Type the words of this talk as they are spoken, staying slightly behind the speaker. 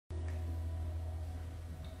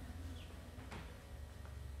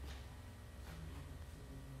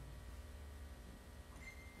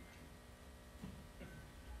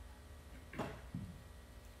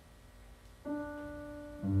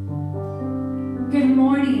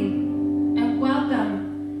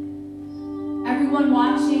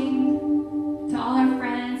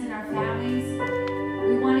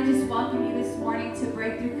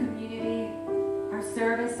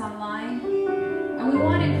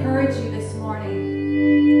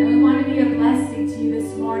morning. And we want to be a blessing to you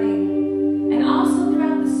this morning. And also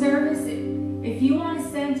throughout the service, if you want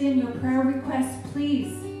to send in your prayer requests,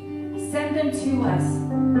 please send them to us.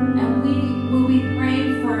 And we will be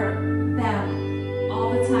praying for them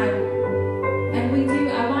all the time.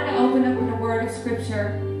 And I want to open up with a word of scripture.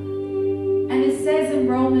 And it says in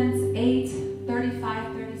Romans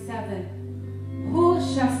 8:35-37, who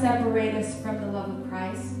shall separate us from the love of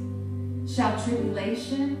Christ? Shall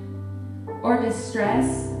tribulation, or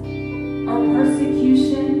distress, or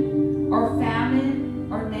persecution, or famine,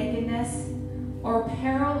 or nakedness, or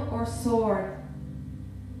peril, or sword?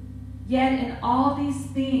 Yet in all these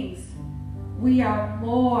things we are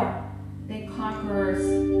more than conquerors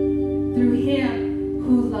through him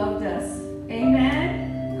who loved us.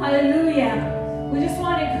 Amen? Hallelujah. We just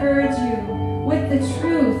want to encourage you with the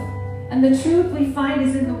truth. And the truth we find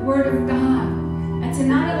is in the Word of God. And to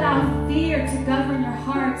not allow fear to govern your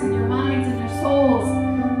hearts and your minds and your souls,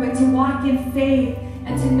 but to walk in faith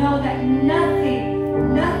and to know that nothing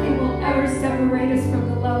will ever separate us from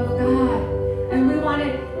the love of God. And we want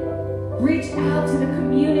to reach out to the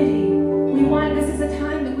community. This is a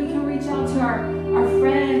time that we can reach out to our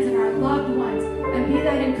friends and our loved ones and be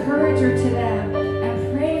that encourager to them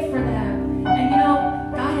and pray for them. And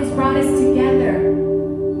God has brought us together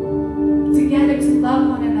to love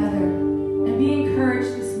one another and be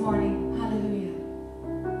encouraged this morning. Hallelujah.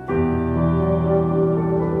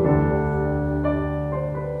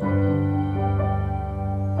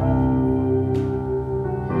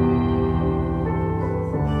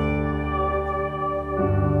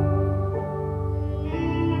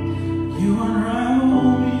 You unravel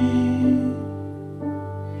me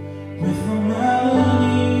with a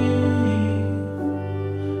melody.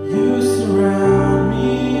 You surround me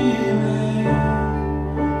with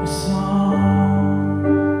a song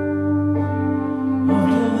of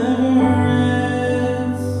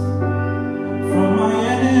deliverance from my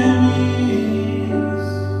enemies,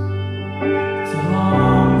 till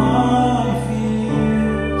all my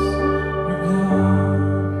fears are gone.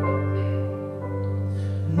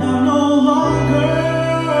 And I'm no longer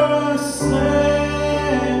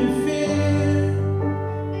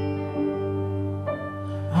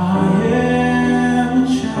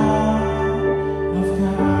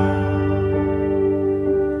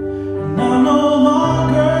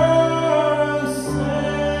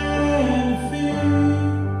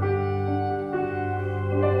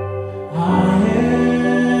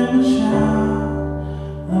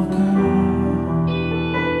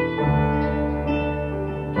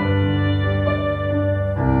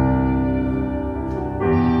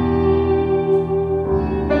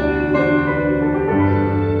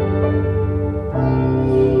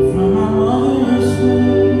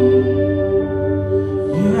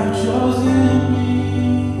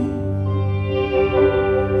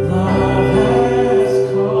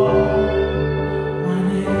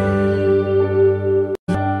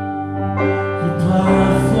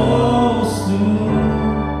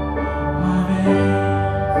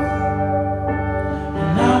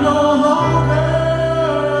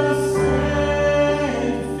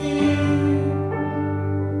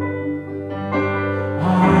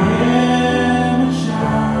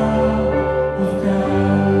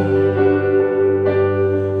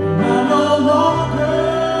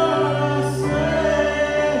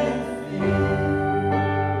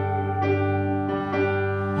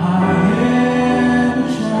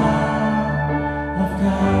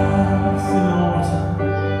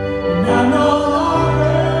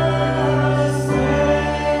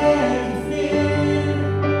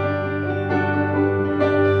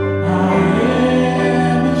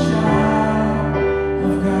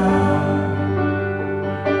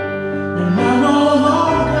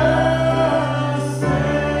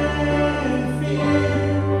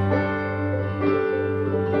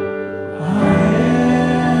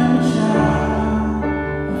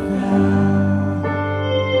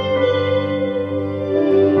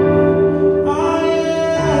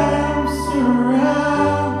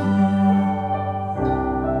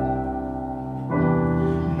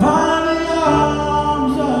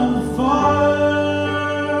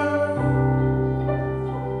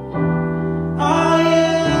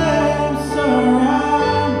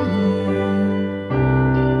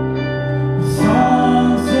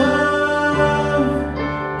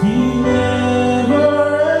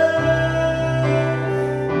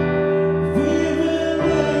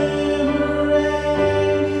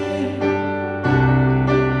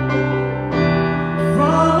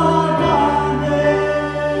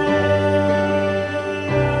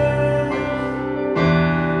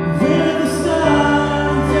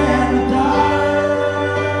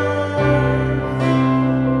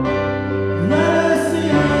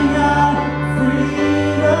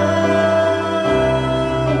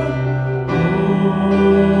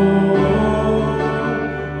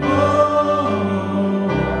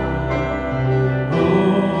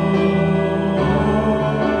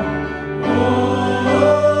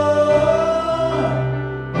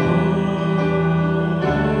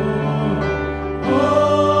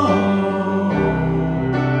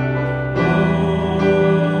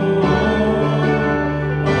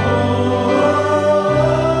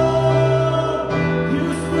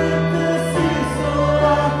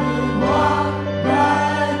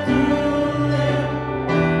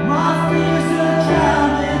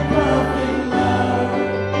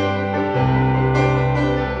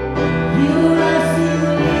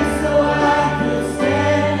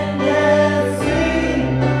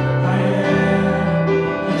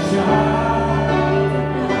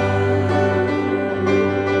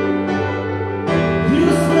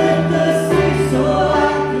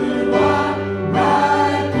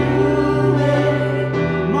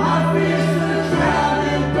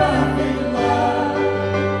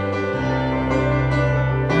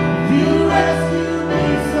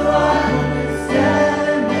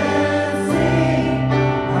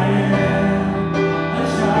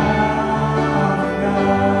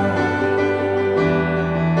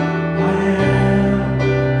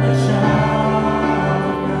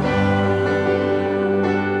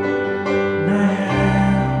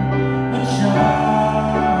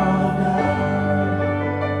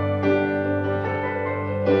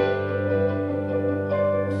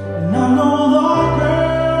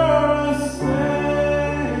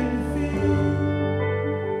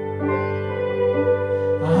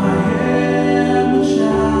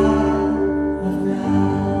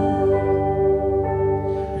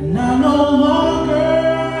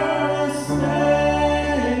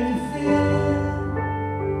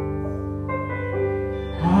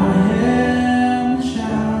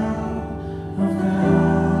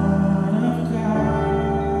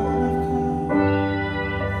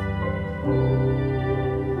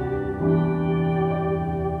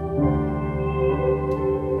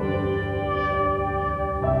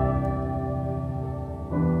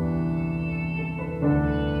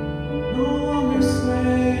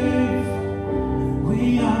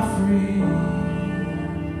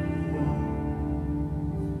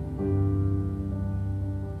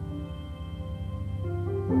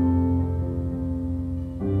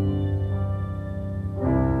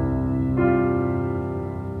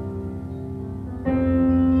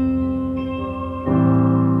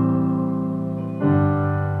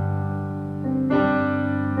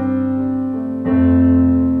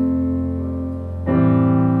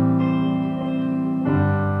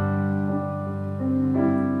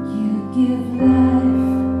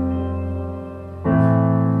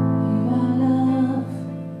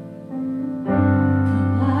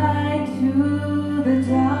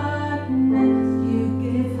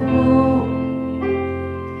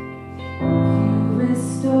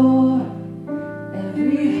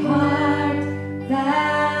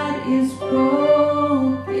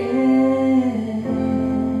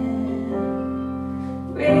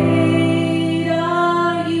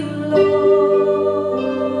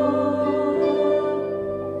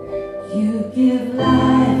You give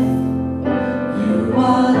life. You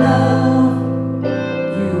are love.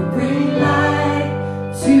 You bring light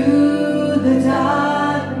to the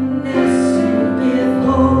darkness. You give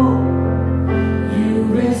hope. You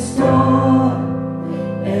restore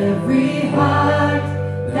every heart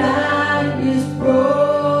that is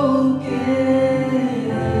broken.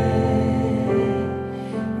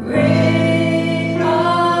 Great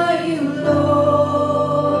are you, Lord.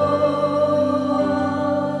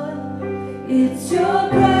 It's your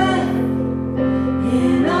breath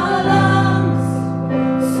in our lungs,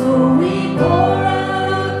 so we pour out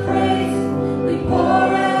our praise. We pour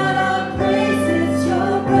out our praise. It's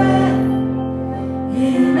your breath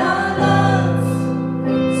in our lungs,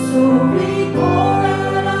 so we pour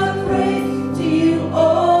out our praise to you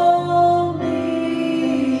only.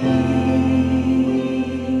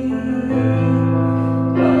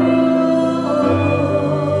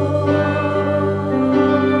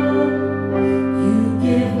 You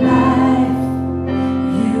give life.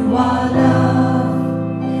 You are love.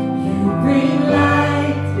 You bring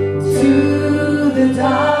light to the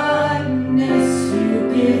darkness. You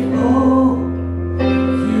give hope.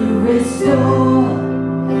 You restore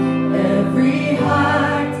every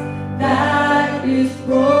heart that is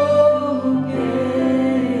broken.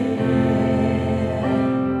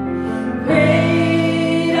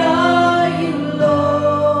 Great are you, Lord.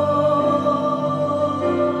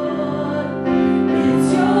 It's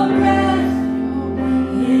your breath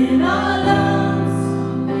in our lungs,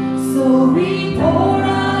 so we pour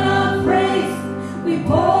out our praise. We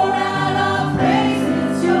pour out our praise.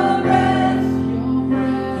 It's your breath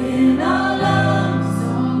in our lungs,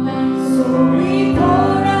 so we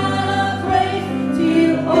pour out our praise to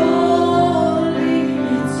you only.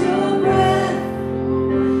 It's your breath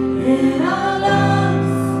in our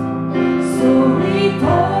lungs, so we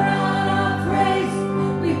pour out our praise.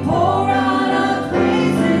 We pour out our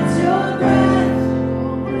praise. It's your breath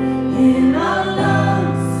in our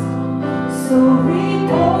lungs, so we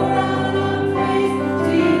pour out our praise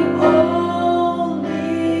to you only.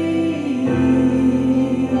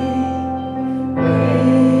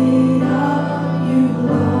 Great are you,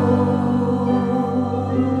 Lord.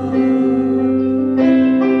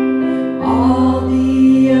 All the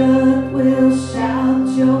earth will shout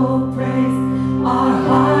your praise. Our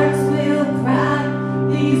hearts will cry.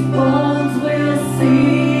 These bones will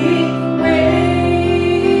sing. Great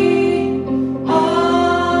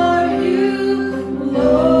are you,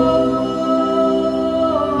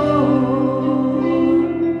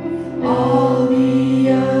 Lord. All the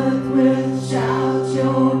earth will shout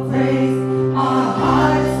your praise. Our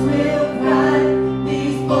hearts will cry.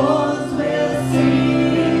 These bones will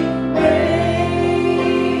sing.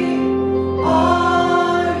 Great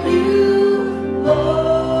are you,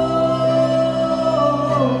 Lord.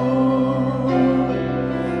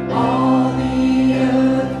 All the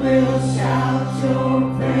earth will shout your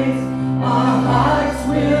praise. Our hearts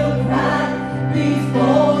will cry. These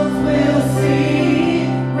bones will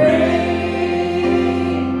sing. Great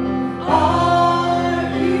are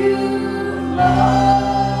you, Lord.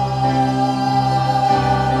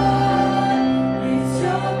 It's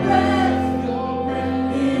your breath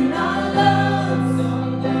in our lungs,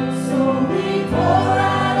 so we pour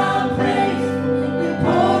out our praise. We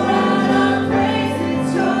pour out our praise.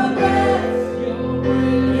 It's your breath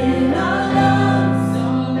in our lungs,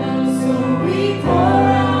 so we pour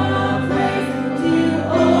out our praise to you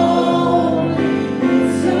only.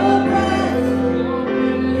 It's your breath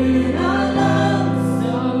in our lungs,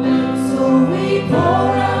 so we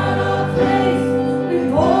pour out our praise. We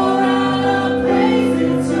pour out our praise.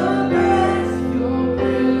 It's your breath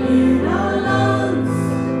in our lungs,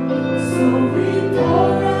 so we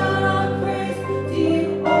pour out our praise to you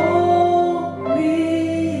only.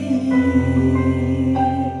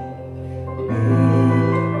 Great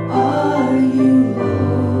are you,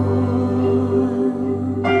 Lord.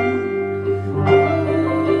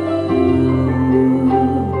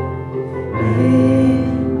 Great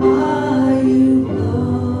are you,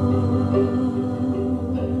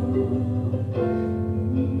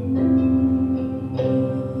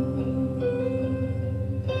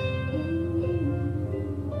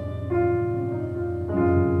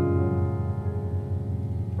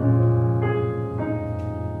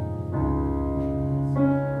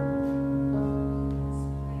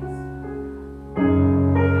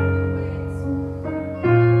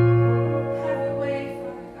 Have your way,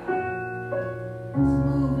 Father God. Just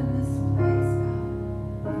move in this place,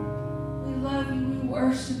 God. We love you, we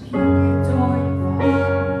worship you, we adore you,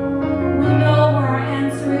 Father. We know where our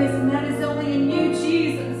answer is, and that is only in you,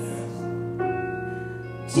 Jesus.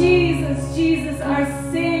 Jesus, our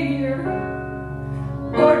Savior.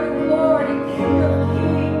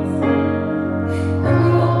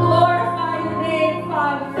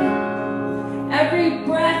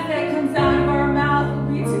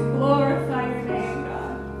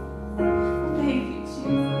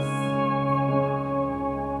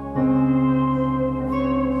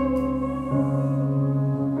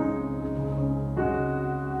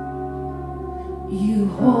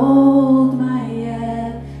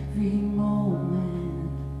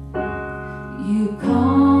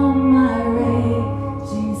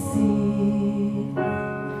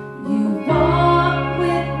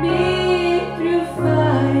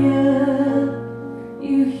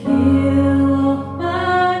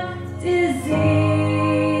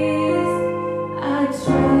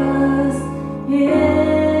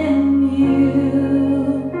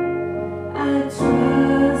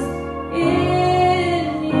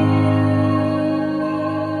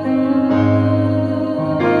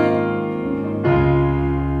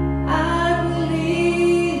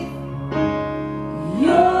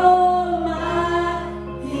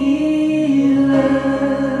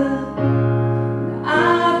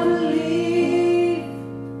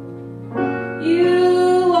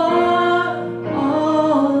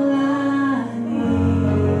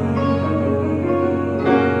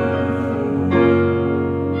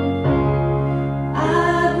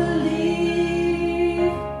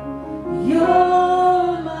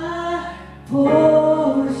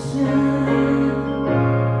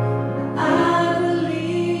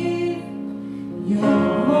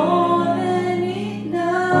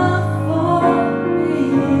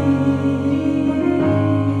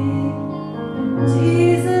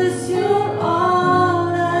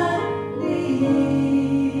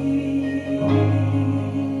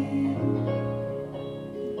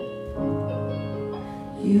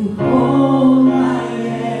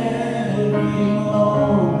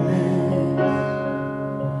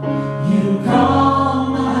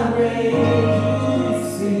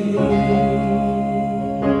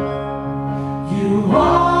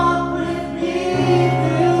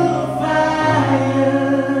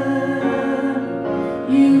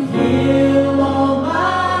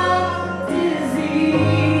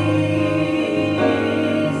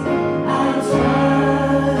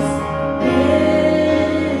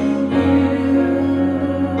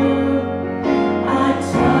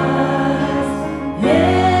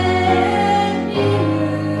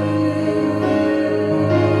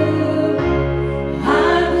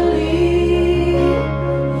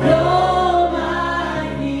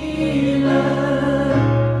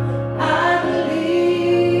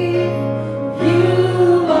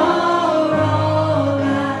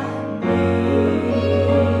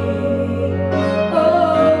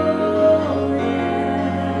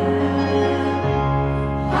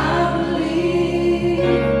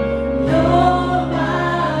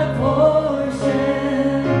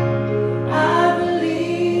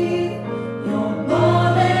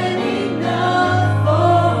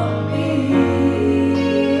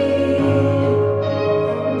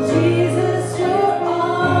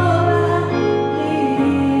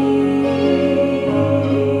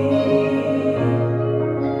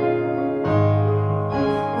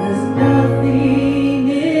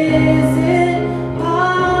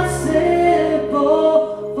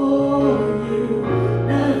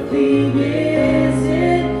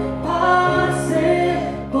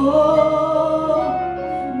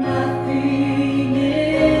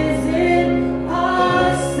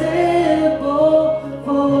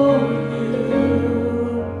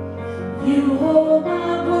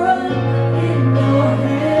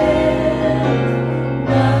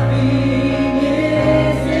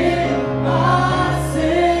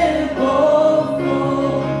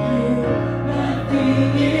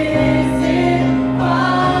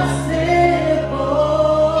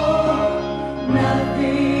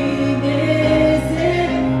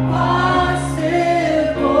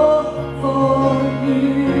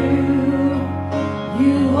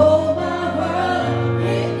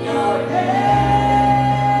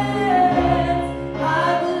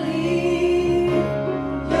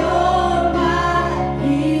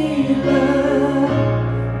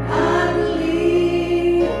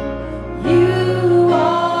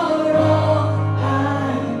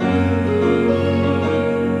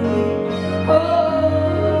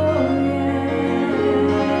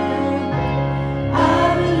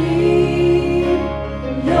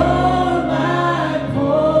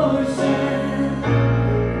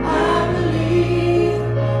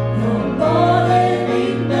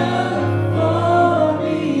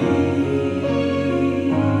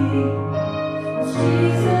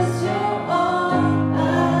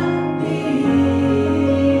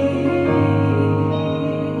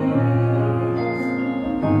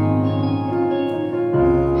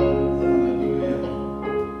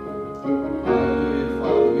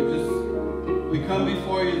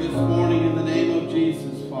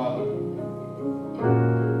 Father.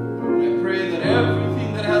 And I pray that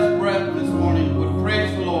everything that has breath this morning would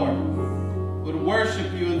praise the Lord, would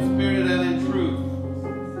worship you in spirit and in truth.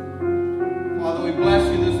 Father, we bless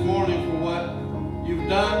you this morning for what you've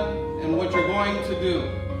done and what you're going to do.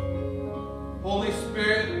 Holy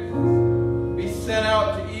Spirit, be sent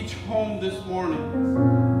out to each home this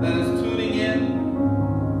morning that is tuning in,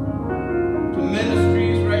 to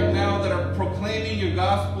ministries right now that are proclaiming your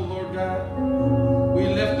gospel, Lord God. We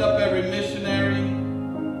lift up every missionary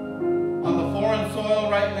on the foreign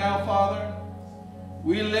soil right now, Father.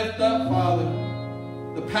 We lift up, Father,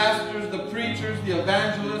 the pastors, the preachers, the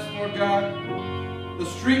evangelists, Lord God, the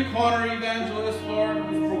street corner evangelists, Lord,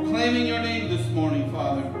 who's proclaiming your name this morning,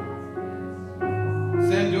 Father.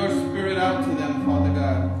 Send your spirit out to them, Father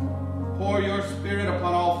God. Pour your spirit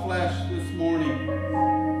upon all flesh this morning.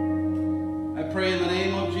 I pray in the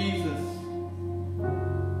name of Jesus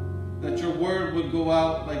that your word would go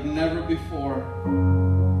out like never before.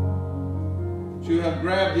 That you have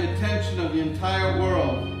grabbed the attention of the entire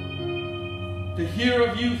world to hear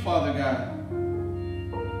of you, Father God.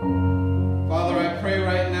 Father, I pray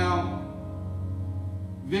right now,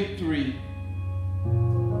 victory,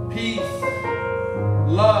 peace,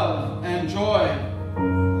 love, and joy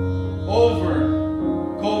over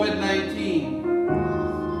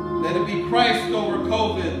COVID-19. Let it be Christ over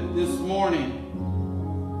COVID this morning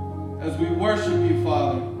as we worship you,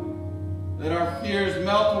 Father. Let our fears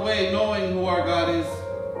melt away knowing who our God is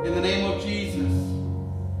in the name of Jesus.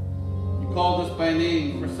 You called us by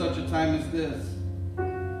name for such a time as this.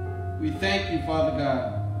 We thank you, Father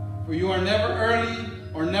God, for you are never early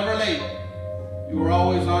or never late. You are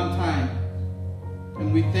always on time.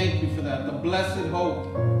 And we thank you for that. The blessed hope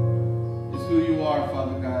is who you are,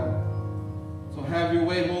 Father God. So have your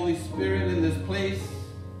way, Holy Spirit, in this place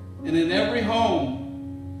and in every home,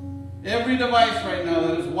 every device right now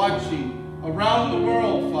that is watching around the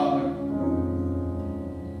world, Father.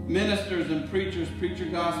 Ministers and preachers preach your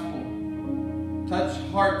gospel. Touch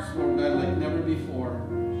hearts, Lord God, like never before.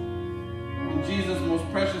 In Jesus' most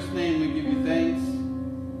precious name, we give you thanks.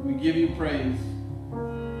 We give you praise.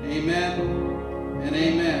 Amen. And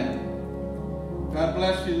amen. God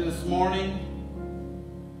bless you this morning.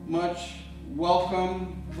 Much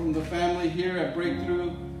welcome from the family here at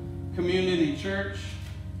Breakthrough Community Church.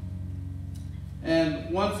 And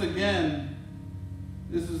once again,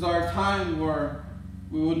 this is our time where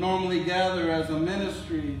we would normally gather as a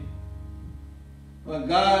ministry, but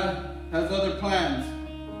God has other plans.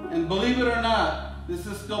 And believe it or not, this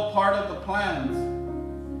is still part of the plans.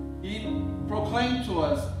 He proclaimed to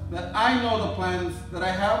us that I know the plans that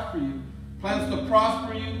I have for you. Plans to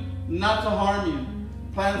prosper you, not to harm you.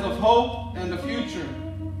 Plans of hope and the future.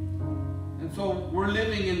 And so we're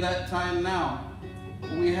living in that time now.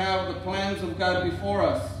 We have the plans of God before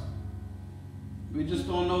us. We just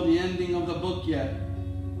don't know the ending of the book yet.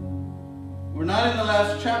 We're not in the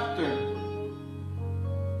last chapter.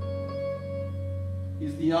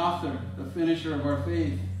 He's the author, the finisher of our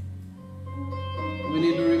faith. We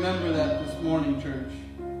need to remember that this morning, church.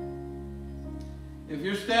 If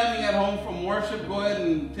you're standing at home from worship, go ahead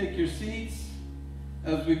and take your seats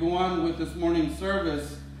as we go on with this morning's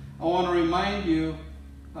service. I want to remind you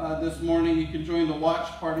this morning you can join the watch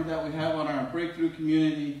party that we have on our Breakthrough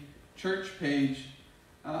Community Church page.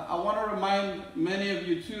 I want to remind many of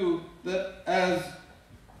you too that as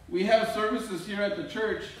we have services here at the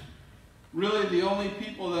church, really the only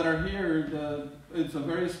people that are here, it's a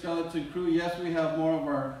very skeleton crew. Yes, we have more of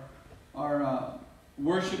our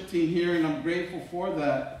worship team here, and I'm grateful for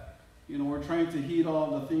that. You know, we're trying to heed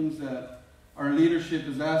all the things that our leadership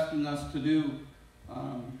is asking us to do.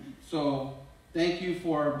 So thank you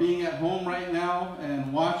for being at home right now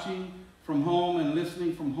and watching from home and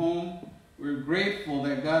listening from home. We're grateful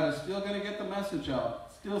that God is still going to get the message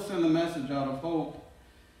out, still send the message out of hope.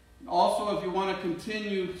 Also, if you want to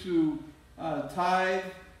continue to tithe,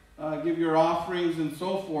 give your offerings and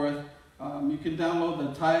so forth, you can download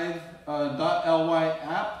the tithe.ly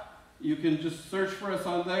app. You can just search for us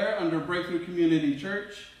on there under Breakthrough Community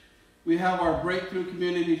Church. We have our Breakthrough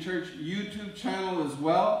Community Church YouTube channel as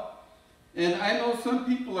well. And I know some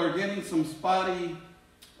people are getting some spotty,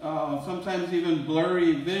 sometimes even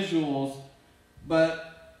blurry visuals,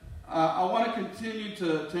 but I want to continue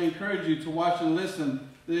to encourage you to watch and listen.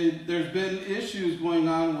 There's been issues going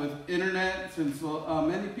on with internet since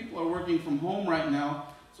many people are working from home right now.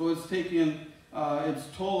 So it's taking its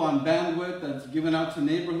toll on bandwidth that's given out to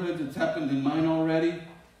neighborhoods. It's happened in mine already.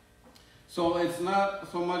 So it's not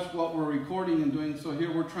so much what we're recording and doing. So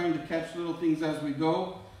here we're trying to catch little things as we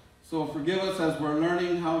go. So forgive us as we're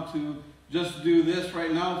learning how to just do this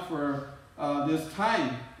right now for this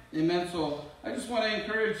time. Amen. So I just want to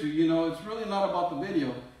encourage you, you know, it's really not about the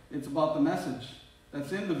video. It's about the message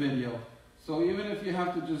that's in the video. So even if you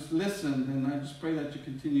have to just listen, then I just pray that you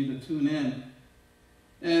continue to tune in.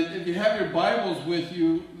 And if you have your Bibles with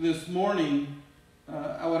you this morning,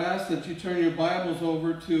 I would ask that you turn your Bibles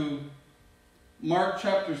over to Mark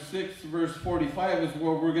chapter 6, verse 45 is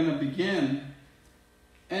where we're going to begin.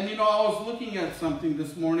 And you know, I was looking at something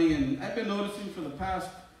this morning, and I've been noticing for the past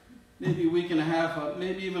maybe week and a half,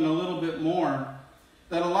 maybe even a little bit more,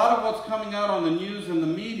 that a lot of what's coming out on the news and the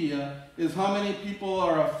media is how many people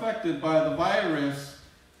are affected by the virus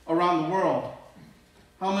around the world.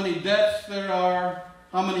 How many deaths there are,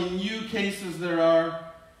 how many new cases there are.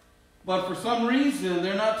 But for some reason,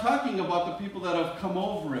 they're not talking about the people that have come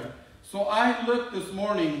over it. So I looked this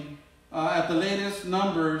morning at the latest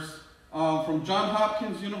numbers from Johns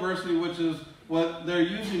Hopkins University, which is what they're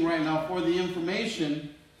using right now for the information.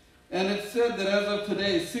 And it said that as of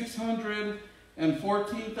today,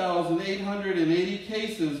 614,880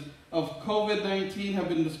 cases of COVID-19 have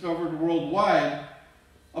been discovered worldwide.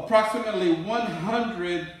 Approximately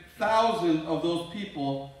 100,000 of those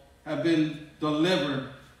people have been delivered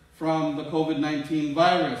from the COVID-19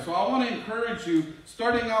 virus. So I want to encourage you,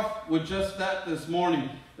 starting off with just that this morning,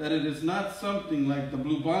 that it is not something like the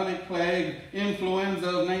bubonic plague, influenza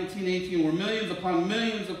of 1918, where millions upon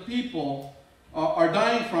millions of people are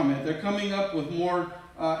dying from it. They're coming up with more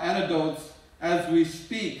antidotes as we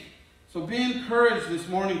speak. So be encouraged this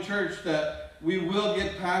morning, church, that we will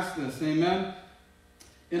get past this. Amen?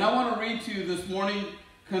 And I want to read to you this morning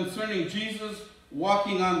concerning Jesus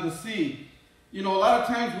walking on the sea. You know, a lot of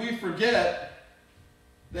times we forget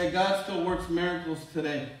that God still works miracles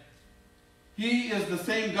today. He is the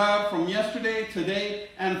same God from yesterday, today,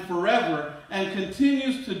 and forever, and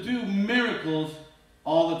continues to do miracles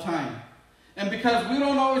all the time. And because we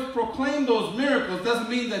don't always proclaim those miracles, doesn't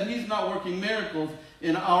mean that He's not working miracles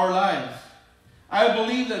in our lives. I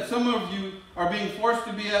believe that some of you are being forced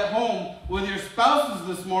to be at home with your spouses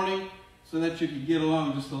this morning so that you can get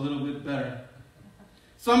along just a little bit better.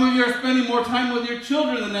 Some of you are spending more time with your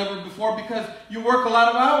children than ever before because you work a lot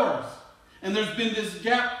of hours. And there's been this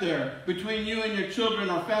gap there between you and your children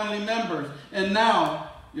or family members. And now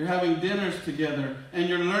you're having dinners together and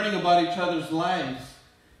you're learning about each other's lives.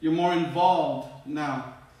 You're more involved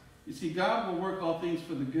now. You see, God will work all things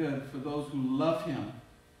for the good for those who love Him.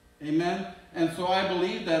 Amen? And so I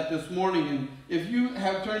believe that this morning. And if you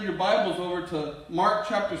have turned your Bibles over to Mark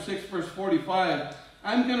chapter 6, verse 45,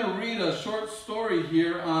 I'm going to read a short story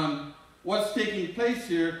here on what's taking place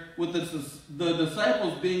here with the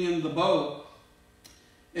disciples being in the boat.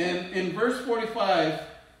 And in verse 45,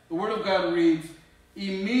 the Word of God reads,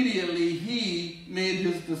 "Immediately He made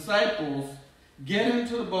His disciples get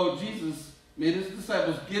into the boat." Jesus made His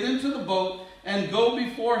disciples get into the boat and go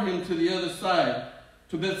before Him to the other side,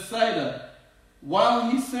 to Bethsaida, while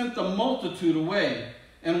He sent the multitude away.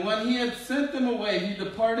 And when He had sent them away, He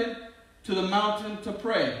departed to the mountain to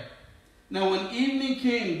pray. Now when evening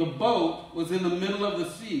came, the boat was in the middle of the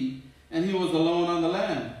sea, and He was alone on the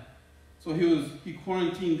land. So he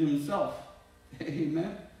quarantined Himself.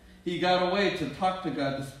 Amen. He got away to talk to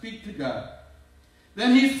God, to speak to God.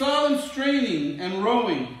 Then He saw them straining and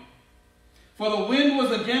rowing, for the wind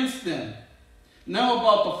was against them. Now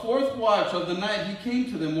about the fourth watch of the night He came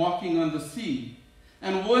to them walking on the sea,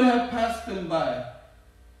 and would have passed them by.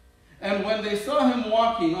 And when they saw Him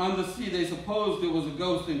walking on the sea, they supposed it was a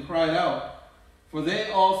ghost and cried out. For they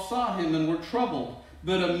all saw Him and were troubled.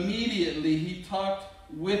 But immediately He talked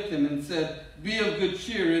with them and said, "Be of good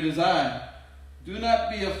cheer, it is I. Do not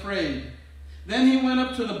be afraid." Then He went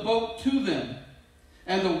up to the boat to them,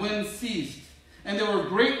 and the wind ceased. And they were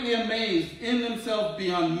greatly amazed in themselves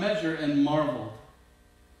beyond measure and marveled.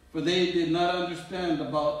 For they had not understood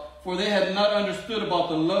about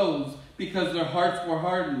the loaves, because their hearts were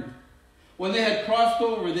hardened. When they had crossed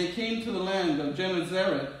over, they came to the land of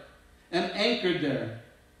Gennesaret and anchored there.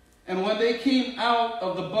 And when they came out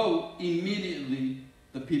of the boat, immediately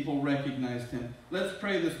the people recognized Him. Let's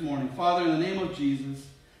pray this morning. Father, in the name of Jesus,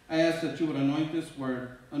 I ask that You would anoint this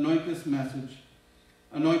word, anoint this message,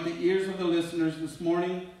 anoint the ears of the listeners this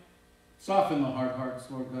morning. Soften the hard hearts,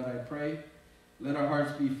 Lord God, I pray. Let our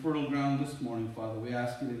hearts be fertile ground this morning, Father. We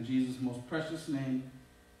ask it in Jesus' most precious name.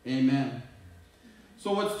 Amen.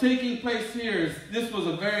 So what's taking place here is this was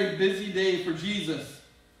a very busy day for Jesus.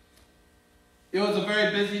 It was a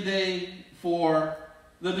very busy day for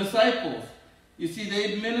the disciples. You see,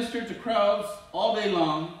 they ministered to crowds all day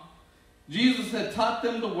long. Jesus had taught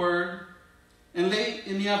them the word. And late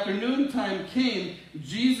in the afternoon time came,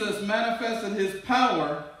 Jesus manifested His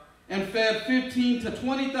power and fed 15,000 to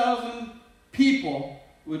 20,000 people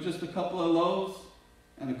with just a couple of loaves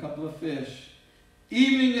and a couple of fish.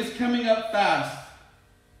 Evening is coming up fast.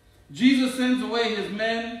 Jesus sends away his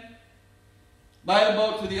men by the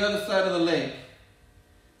boat to the other side of the lake.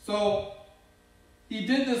 So he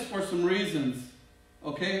did this for some reasons.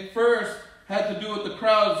 Okay, first had to do with the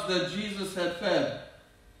crowds that Jesus had fed.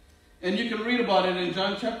 And you can read about it in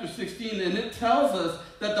John chapter 16, and it tells us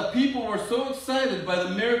that the people were so excited by the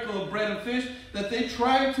miracle of bread and fish that they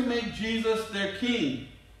tried to make Jesus their king.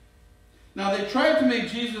 Now, they tried to make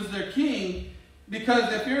Jesus their king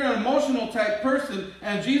because if you're an emotional type person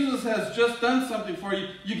and Jesus has just done something for you,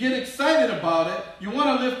 you get excited about it, you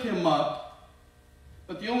want to lift him up.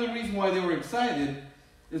 But the only reason why they were excited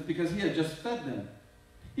is because he had just fed them.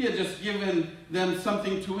 He had just given them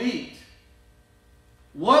something to eat.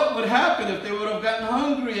 What would happen if they would have gotten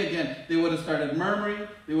hungry again? They would have started murmuring.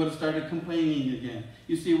 They would have started complaining again.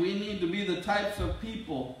 You see, we need to be the types of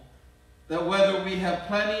people that whether we have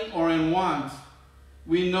plenty or in want,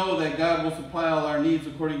 we know that God will supply all our needs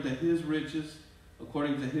according to his riches,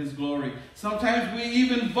 according to his glory. Sometimes we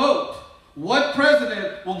even vote what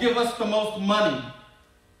president will give us the most money.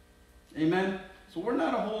 Amen? So we're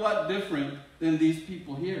not a whole lot different than these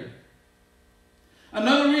people here.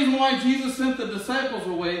 Another reason why Jesus sent the disciples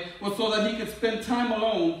away was so that he could spend time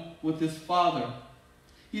alone with his Father.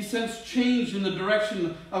 He sensed change in the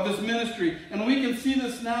direction of his ministry. And we can see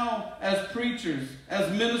this now as preachers, as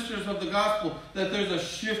ministers of the gospel, that there's a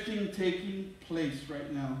shifting taking place right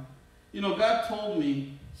now. You know, God told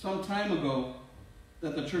me some time ago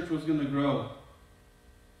that the church was going to grow.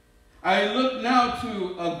 I look now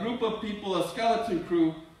to a group of people, a skeleton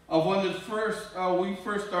crew, of when we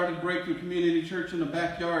first started Breakthrough Community Church in the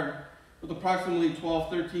backyard with approximately 12,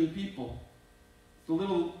 13 people. It's a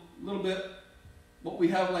little bit what we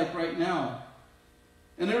have like right now.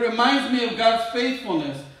 And it reminds me of God's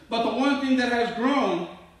faithfulness. But the one thing that has grown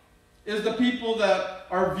is the people that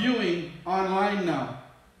are viewing online now.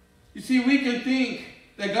 You see, we can think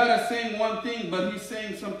that God is saying one thing, but he's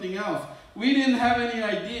saying something else. We didn't have any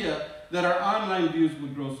idea that our online views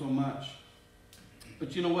would grow so much.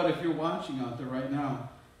 But you know what? If you're watching out there right now,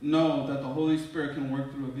 know that the Holy Spirit can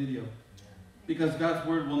work through a video. Because God's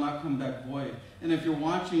word will not come back void. And if you're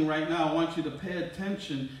watching right now, I want you to pay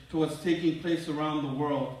attention to what's taking place around the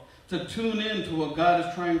world. To tune in to what God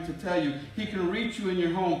is trying to tell you. He can reach you in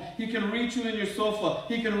your home. He can reach you in your sofa.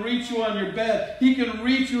 He can reach you on your bed. He can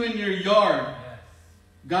reach you in your yard.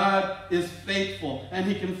 God is faithful. And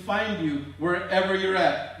he can find you wherever you're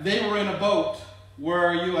at. They were in a boat. Where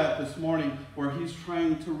are you at this morning where he's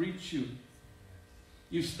trying to reach you?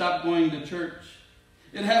 You've stopped going to church.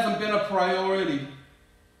 It hasn't been a priority.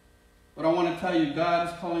 But I want to tell you, God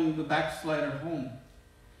is calling the backslider home.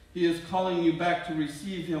 He is calling you back to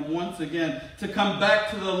receive him once again, to come back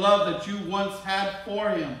to the love that you once had for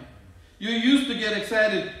him. You used to get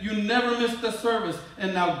excited. You never missed a service.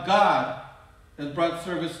 And now God has brought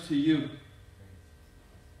service to you.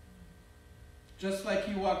 Just like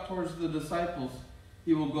he walked towards the disciples,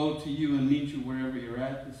 he will go to you and meet you wherever you're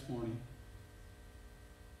at this morning.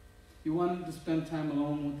 He wanted to spend time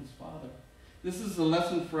alone with his Father. This is a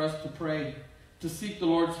lesson for us to pray, to seek the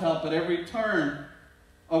Lord's help at every turn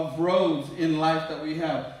of roads in life that we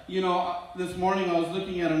have. You know, this morning I was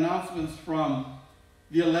looking at announcements from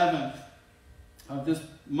the 11th of this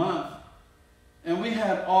month, and we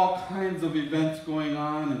had all kinds of events going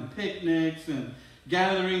on, and picnics, and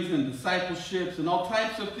gatherings, and discipleships, and all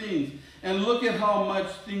types of things. And look at how much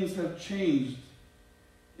things have changed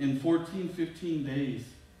in 14, 15 days.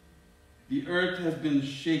 The earth has been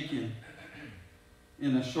shaken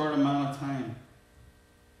in a short amount of time.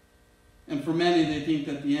 And for many, they think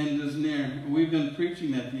that the end is near. And we've been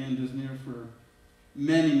preaching that the end is near for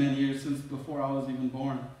many, many years, since before I was even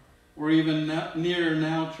born. We're even nearer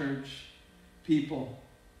now, church people,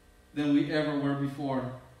 than we ever were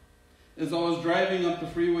before. As I was driving up the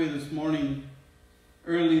freeway this morning,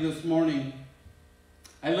 early this morning,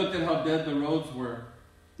 I looked at how dead the roads were.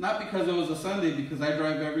 Not because it was a Sunday, because I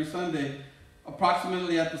drive every Sunday,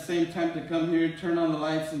 approximately at the same time to come here, turn on the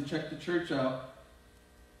lights, and check the church out.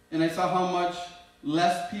 And I saw how much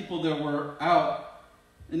less people there were out.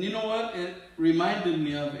 And you know what it reminded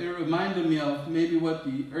me of? It reminded me of maybe what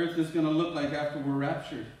the earth is going to look like after we're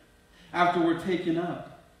raptured, after we're taken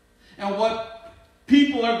up. And what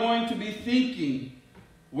people are going to be thinking.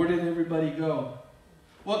 Where did everybody go?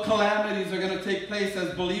 What calamities are going to take place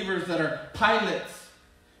as believers that are pilots,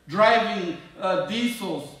 driving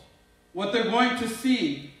diesels, what they're going to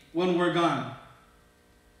see when we're gone.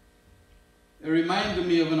 It reminded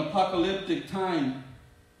me of an apocalyptic time,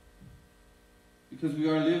 because we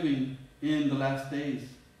are living in the last days.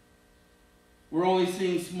 We're only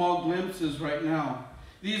seeing small glimpses right now.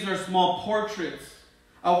 These are small portraits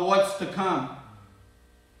of what's to come.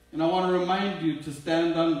 And I want to remind you to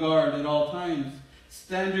stand on guard at all times.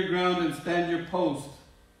 Stand your ground and stand your post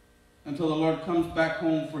until the Lord comes back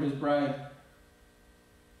home for his bride.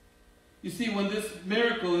 You see, when this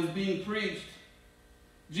miracle is being preached,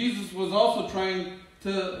 Jesus was also trying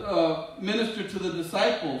to minister to the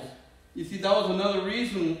disciples. You see, that was another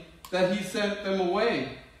reason that he sent them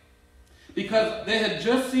away. Because they had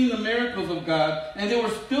just seen the miracles of God, and they were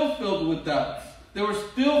still filled with doubts. They were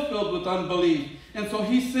still filled with unbelief. And so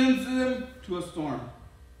he sends them to a storm.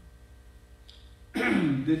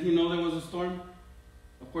 Did he know there was a storm?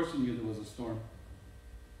 Of course he knew there was a storm.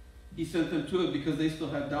 He sent them to it because they still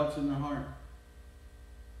had doubts in their heart.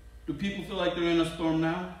 Do people feel like they're in a storm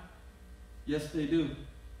now? Yes, they do.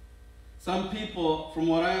 Some people, from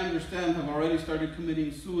what I understand, have already started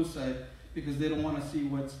committing suicide because they don't want to see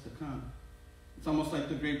what's to come. It's almost like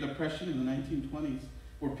the Great Depression in the 1920s,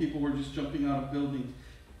 where people were just jumping out of buildings.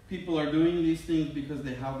 People are doing these things because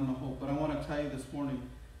they have no hope. But I want to tell you this morning,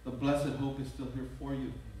 the blessed hope is still here for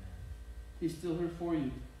you. He's still here for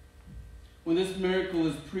you. When this miracle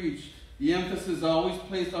is preached, the emphasis is always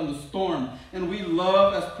placed on the storm. And we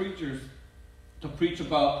love, as preachers, to preach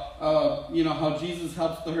about how Jesus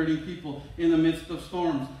helps the hurting people in the midst of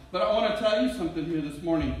storms. But I want to tell you something here this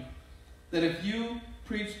morning, that if you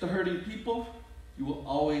preach to hurting people, you will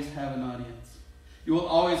always have an audience. You will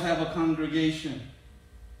always have a congregation.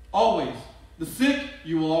 Always. The sick,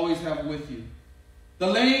 you will always have with you. The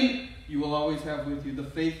lame, you will always have with you. The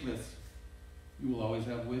faithless, you will always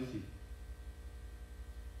have with you.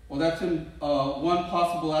 Well, that's in one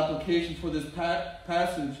possible application for this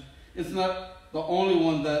passage. It's not the only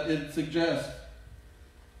one that it suggests.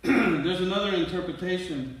 There's another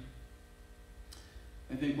interpretation.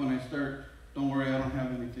 I think when I start, don't worry, I don't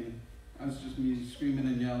have anything. That's just me screaming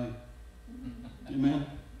and yelling. Amen?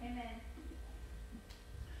 Amen.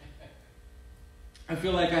 I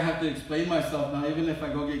feel like I have to explain myself now, even if I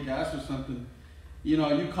go get gas or something. You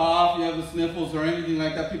cough, you have the sniffles or anything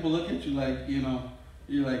like that, people look at you like,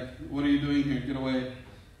 you're like, what are you doing here? Get away.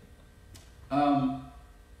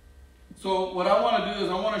 So what I want to do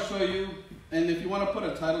is I want to show you, and if you want to put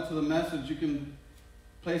a title to the message, you can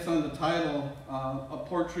place on the title of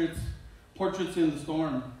Portraits in the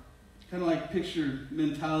Storm. Kind of like picture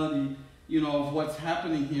mentality, of what's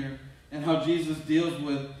happening here and how Jesus deals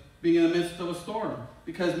with being in the midst of a storm.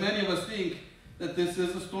 Because many of us think that this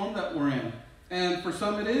is a storm that we're in. And for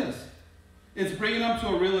some it is. It's bringing them to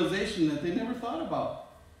a realization that they never thought about.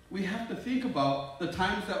 We have to think about the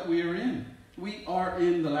times that we are in. We are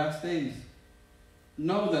in the last days.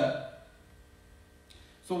 Know that.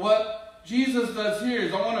 So what Jesus does here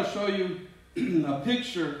is I want to show you a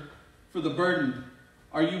picture for the burdened.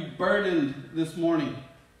 Are you burdened this morning?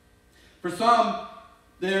 For some,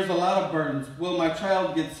 there's a lot of burdens. Will my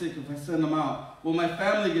child get sick if I send them out? Will my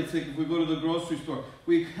family get sick if we go to the grocery store?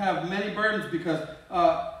 We have many burdens because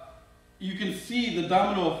you can see the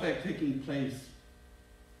domino effect taking place.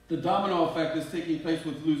 The domino effect is taking place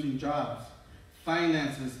with losing jobs,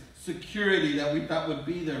 finances, security that we thought would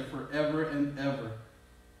be there forever and ever.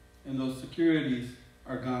 And those securities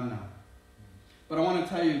are gone now. But I want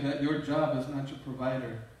to tell you that your job is not your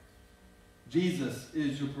provider. Jesus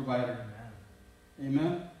is your provider. Amen?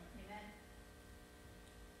 Amen.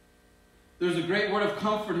 There's a great word of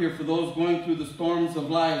comfort here for those going through the storms of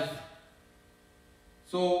life.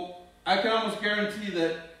 So I can almost guarantee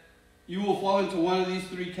that you will fall into one of these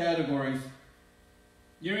three categories.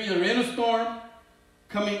 You're either in a storm,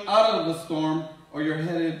 coming out of a storm, or you're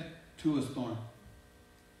headed to a storm.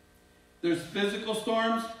 There's physical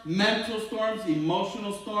storms, mental storms,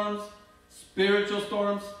 emotional storms, spiritual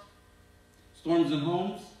storms, storms in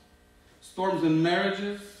homes, storms in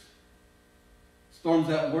marriages, storms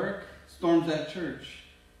at work, storms at church.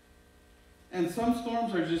 And some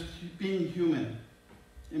storms are just being human.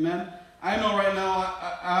 Amen? I know right now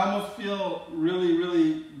I almost feel really,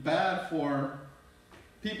 really bad for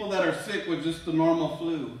people that are sick with just the normal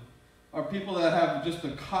flu, or people that have just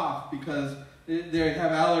a cough because they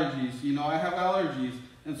have allergies. I have allergies.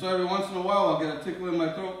 And so every once in a while I'll get a tickle in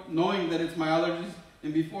my throat knowing that it's my allergies.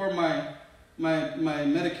 And before my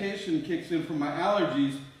medication kicks in for my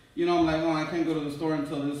allergies, I'm like, I can't go to the store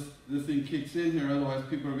until this thing kicks in here. Otherwise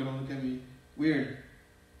people are going to look at me weird.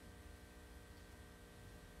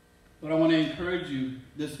 But I want to encourage you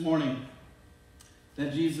this morning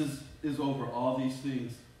that Jesus is over all these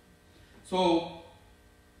things. So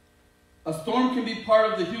a storm can be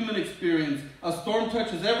part of the human experience. A storm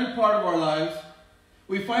touches every part of our lives.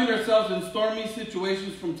 We find ourselves in stormy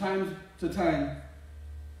situations from time to time.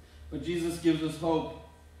 But Jesus gives us hope.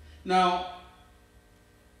 Now,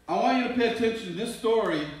 I want you to pay attention to this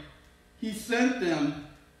story. He sent them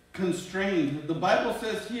constrained. The Bible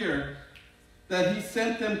says here that he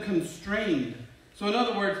sent them constrained. So in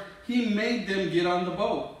other words, he made them get on the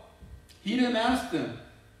boat. He didn't ask them.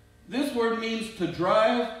 This word means to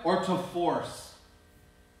drive or to force.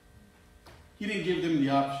 He didn't give them the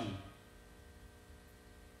option.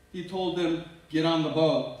 He told them, get on the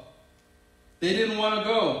boat. They didn't want to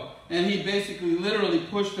go. And he basically literally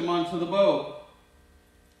pushed them onto the boat.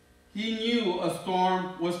 He knew a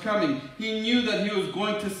storm was coming. He knew that he was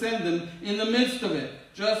going to send them in the midst of it,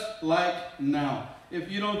 just like now. If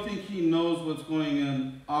you don't think he knows what's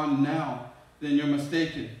going on now, then you're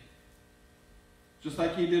mistaken. Just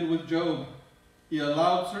like he did with Job. He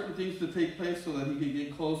allowed certain things to take place so that he could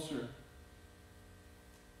get closer.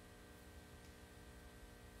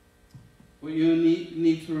 What you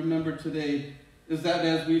need to remember today is that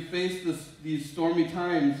as we face these stormy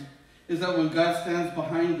times, is that when God stands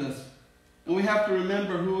behind us, and we have to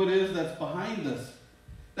remember who it is that's behind us,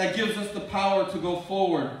 that gives us the power to go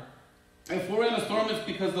forward. If we're in a storm, it's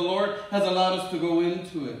because the Lord has allowed us to go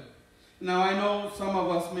into it. Now, I know some of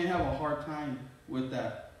us may have a hard time with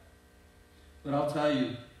that. But I'll tell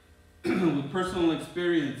you, with personal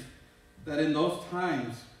experience, that in those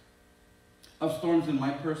times of storms in my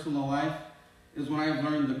personal life is when I've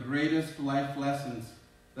learned the greatest life lessons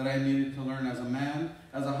that I needed to learn as a man,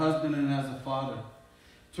 as a husband, and as a father.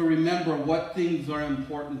 To remember what things are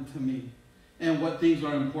important to me and what things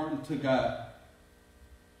are important to God.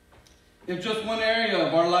 If just one area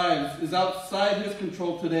of our lives is outside his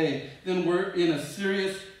control today, then we're in a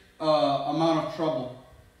serious amount of trouble.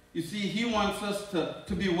 You see, he wants us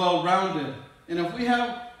to be well-rounded. And if we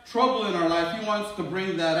have trouble in our life, he wants to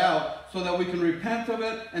bring that out so that we can repent of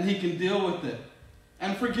it and he can deal with it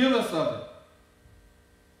and forgive us of it.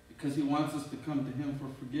 Because he wants us to come to him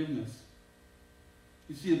for forgiveness.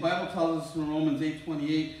 You see, the Bible tells us in Romans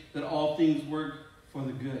 8:28 that all things work for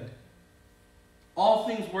the good. All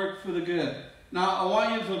things work for the good. Now, I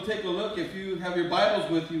want you to take a look, if you have your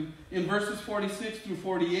Bibles with you, in verses 46 through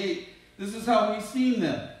 48. This is how he's seen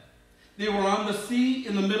them. They were on the sea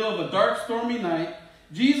in the middle of a dark, stormy night.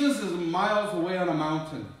 Jesus is miles away on a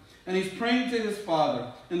mountain, and he's praying to his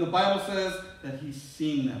Father. And the Bible says that he's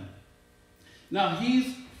seen them. Now,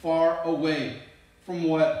 he's far away from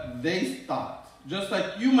what they thought. Just like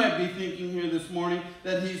you might be thinking here this morning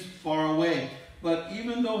that he's far away. But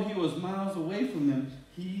even though he was miles away from them,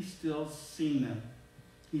 he's still seen them.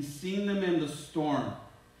 He's seen them in the storm.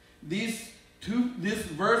 This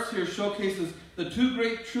verse here showcases the two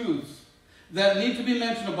great truths that need to be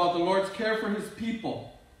mentioned about the Lord's care for his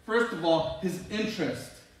people. First of all, his interest.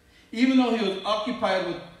 Even though he was occupied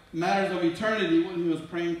with matters of eternity when he was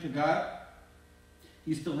praying to God,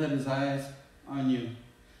 he still had his eyes on you.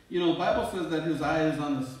 You know, the Bible says that his eye is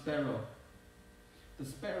on the sparrow. The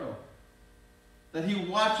sparrow. That he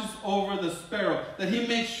watches over the sparrow. That he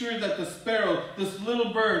makes sure that the sparrow, this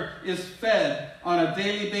little bird, is fed on a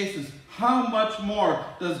daily basis. How much more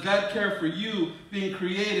does God care for you being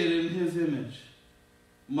created in his image?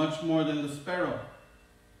 Much more than the sparrow.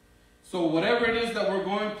 So whatever it is that we're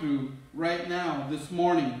going through right now, this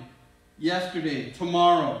morning, yesterday,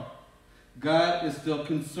 tomorrow, God is still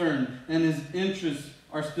concerned, and his interests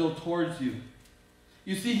are still towards you.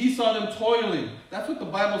 You see, he saw them toiling. That's what the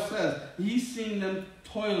Bible says. He's seen them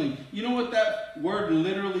toiling. You know what that word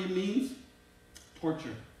literally means?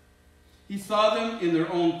 Torture. He saw them in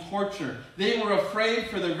their own torture. They were afraid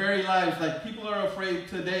for their very lives, like people are afraid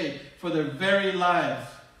today for their very lives.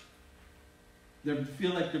 They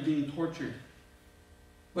feel like they're being tortured.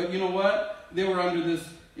 But you know what? They were under this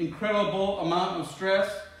incredible amount of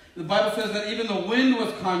stress. The Bible says that even the wind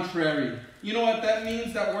was contrary. You know what that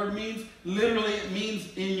means? That word means? Literally, it means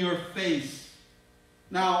in your face.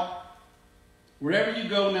 Now, wherever you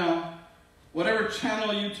go now, whatever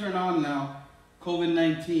channel you turn on now,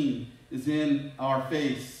 COVID-19 is in our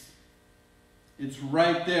face. It's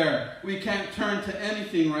right there. We can't turn to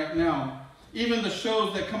anything right now. Even the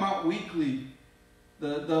shows that come out weekly,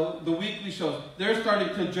 the weekly shows, they're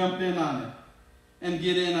starting to jump in on it and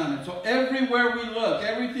get in on it. So everywhere we look,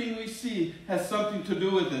 everything we see has something to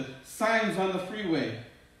do with it. Signs on the freeway,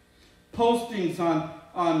 postings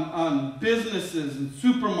on businesses and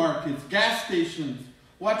supermarkets, gas stations.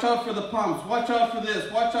 Watch out for the pumps. Watch out for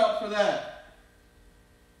this. Watch out for that.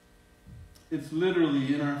 It's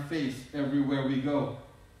literally in our face everywhere we go.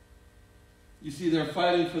 You see, they're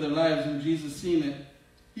fighting for their lives, and Jesus seen it.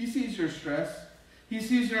 He sees your stress. He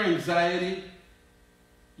sees your anxiety,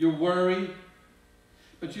 your worry.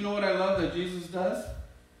 But you know what I love that Jesus does?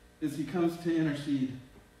 Is he comes to intercede.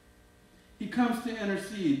 He comes to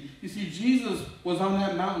intercede. You see, Jesus was on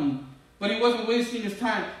that mountain, but he wasn't wasting his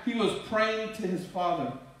time. He was praying to his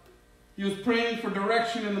Father. He was praying for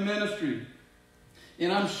direction in the ministry.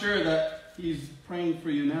 And I'm sure that he's praying for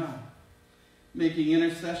you now, making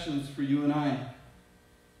intercessions for you and I.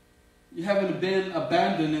 You haven't been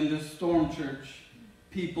abandoned in this storm, church,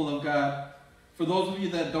 people of God. For those of you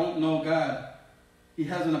that don't know God, he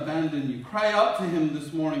hasn't abandoned you. Cry out to him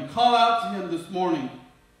this morning. Call out to him this morning.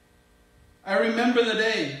 I remember the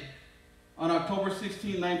day on October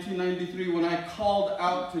 16, 1993, when I called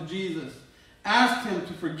out to Jesus, asked him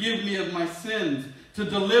to forgive me of my sins, to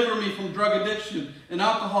deliver me from drug addiction and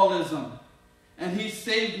alcoholism. And he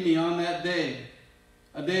saved me on that day,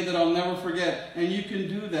 a day that I'll never forget. And you can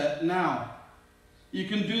do that now. You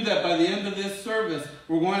can do that by the end of this service.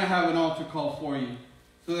 We're going to have an altar call for you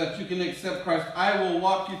so that you can accept Christ. I will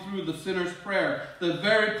walk you through the sinner's prayer, the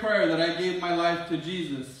very prayer that I gave my life to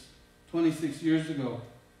Jesus 26 years ago.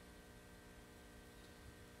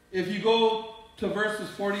 If you go to verses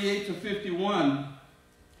 48 to 51,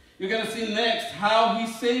 you're going to see next how he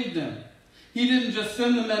saved them. He didn't just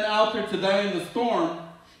send the men out there to die in the storm.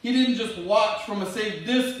 He didn't just watch from a safe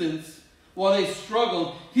distance while they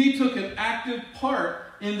struggled. He took an active part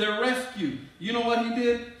in their rescue. You know what he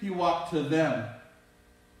did? He walked to them.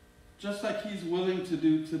 Just like he's willing to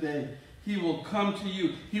do today. He will come to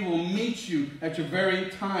you. He will meet you at your very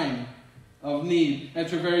time of need,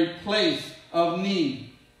 at your very place of need.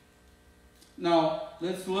 Now,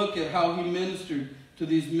 let's look at how he ministered to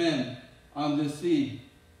these men on this sea.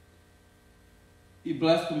 He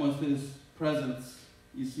blessed them with his presence.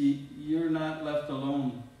 You see, you're not left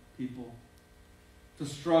alone, people, to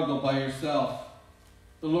struggle by yourself.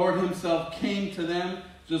 The Lord himself came to them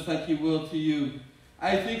just like he will to you.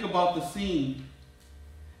 I think about the scene,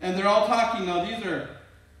 and they're all talking now.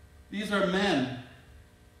 These are men,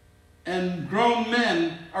 and grown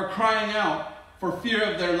men are crying out for fear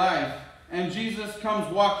of their life. And Jesus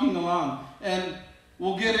comes walking along, and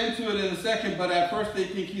we'll get into it in a second, but at first they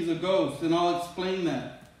think he's a ghost, and I'll explain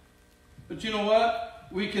that. But you know what?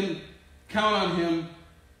 We can count on him.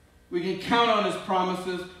 We can count on his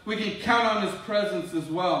promises. We can count on his presence as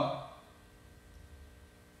well.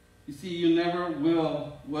 You see, you never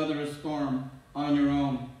will weather a storm on your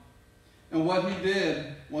own. And what he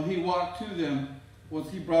did when he walked to them was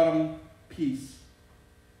he brought them peace.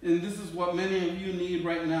 And this is what many of you need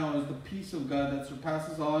right now, is the peace of God that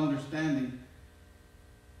surpasses all understanding.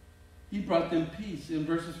 He brought them peace. In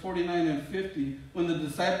verses 49 and 50, when the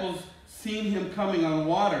disciples seen him coming on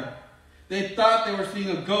water, they thought they were seeing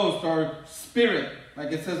a ghost or spirit,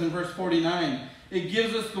 like it says in verse 49. It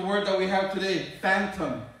gives us the word that we have today,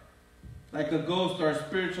 phantom, like a ghost or a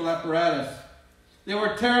spiritual apparatus. They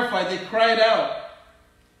were terrified. They cried out.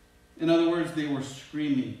 In other words, they were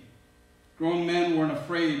screaming. Grown men weren't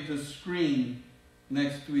afraid to scream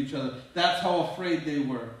next to each other. That's how afraid they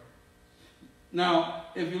were. Now,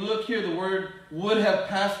 if you look here, the word would have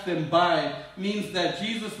passed them by means that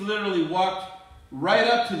Jesus literally walked right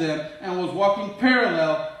up to them and was walking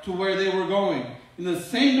parallel to where they were going, in the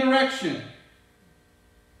same direction.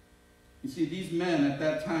 You see, these men at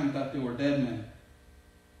that time thought they were dead men,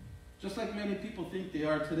 just like many people think they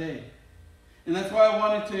are today. And that's why I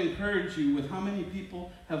wanted to encourage you with how many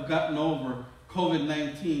people have gotten over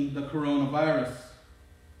COVID-19, the coronavirus.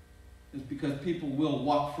 It's because people will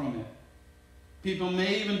walk from it. People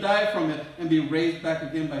may even die from it and be raised back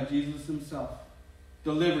again by Jesus himself.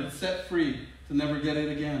 Delivered, set free to never get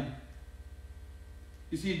it again.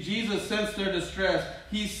 You see, Jesus sensed their distress.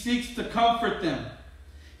 He seeks to comfort them.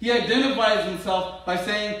 He identifies himself by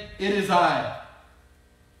saying, "It is I."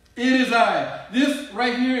 It is I. This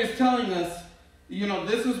right here is telling us,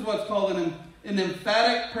 this is what's called an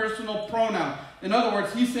emphatic personal pronoun. In other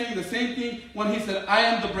words, he's saying the same thing when he said, "I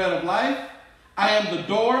am the bread of life. I am the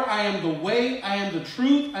door. I am the way. I am the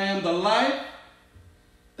truth. I am the life."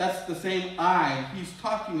 That's the same I he's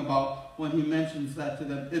talking about when he mentions that to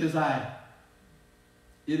them. It is I.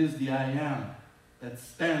 It is the I am that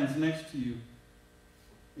stands next to you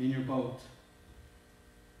in your boat.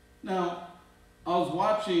 Now, I was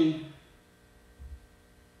watching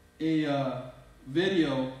a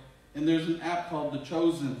video, and there's an app called The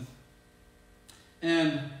Chosen.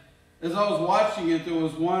 And as I was watching it, there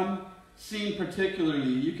was one scene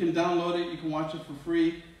particularly. You can download it. You can watch it for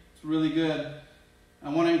free. It's really good. I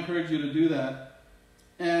want to encourage you to do that.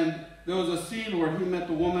 And there was a scene where he met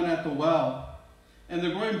the woman at the well. And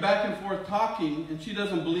they're going back and forth talking, and she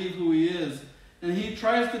doesn't believe who he is. And he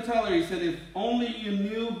tries to tell her, he said, "If only you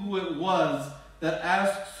knew who it was that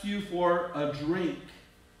asks you for a drink."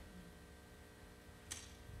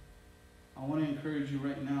 I want to encourage you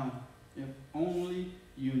right now. If only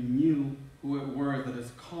you knew who it were that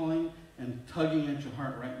is calling and tugging at your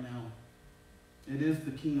heart right now. It is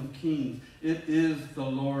the King of Kings. It is the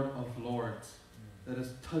Lord of Lords that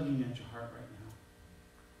is tugging at your heart right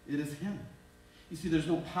now. It is Him. You see, there's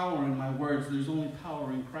no power in my words. There's only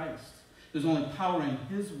power in Christ. There's only power in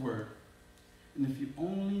His word. And if you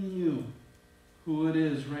only knew who it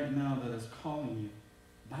is right now that is calling you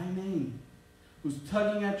by name, who's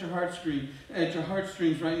tugging at your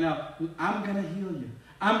heartstrings right now, I'm going to heal you.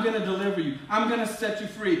 I'm going to deliver you. I'm going to set you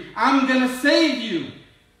free. I'm going to save you.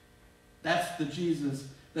 That's the Jesus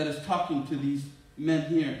that is talking to these men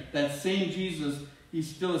here. That same Jesus, He's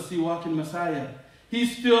still a sea-walking Messiah.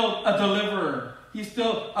 He's still a deliverer. He's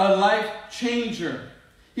still a life changer.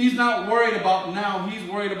 He's not worried about now. He's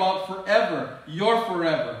worried about forever. Your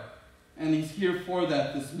forever. And He's here for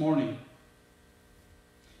that this morning.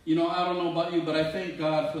 You know, I don't know about you, but I thank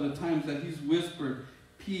God for the times that He's whispered,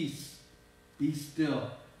 peace, be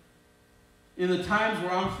still. In the times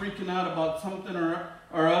where I'm freaking out about something or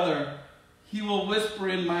other, He will whisper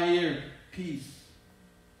in my ear, peace,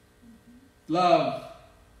 love,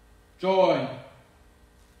 joy.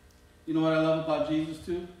 You know what I love about Jesus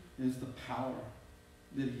too? Is the power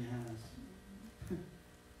that He has.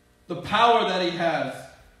 The power that He has.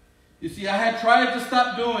 You see, I had tried to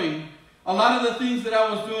stop doing a lot of the things that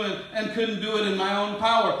I was doing and couldn't do it in my own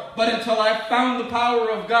power. But until I found the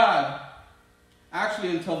power of God, actually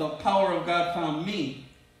until the power of God found me,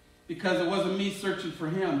 because it wasn't me searching for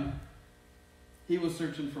Him. He was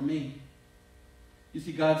searching for me. You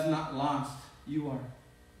see, God's not lost. You are.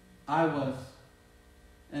 I was.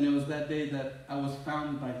 And it was that day that I was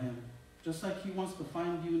found by Him. Just like He wants to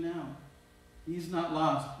find you now. He's not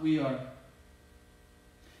lost. We are.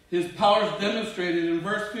 His power is demonstrated in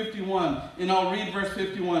verse 51. And I'll read verse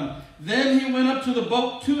 51. Then He went up to the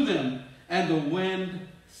boat to them, and the wind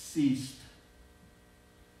ceased.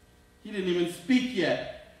 He didn't even speak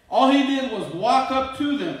yet. All He did was walk up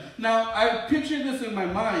to them. Now, I pictured this in my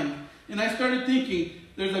mind, and I started thinking,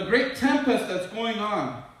 there's a great tempest that's going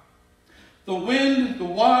on. The wind, the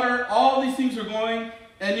water, all these things are going.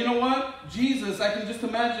 And you know what? Jesus, I can just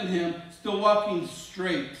imagine Him still walking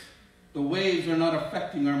straight. The waves are not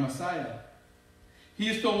affecting our Messiah.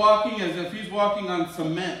 He's still walking as if He's walking on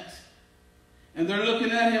cement. And they're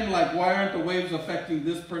looking at Him like, why aren't the waves affecting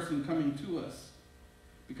this person coming to us?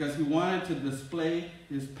 Because He wanted to display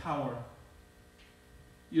His power.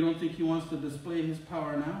 You don't think He wants to display His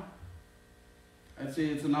power now? I'd say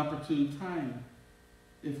it's an opportune time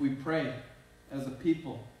if we pray as a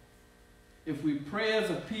people. If we pray as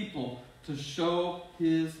a people to show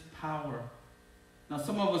His power. Now,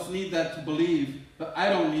 some of us need that to believe, but I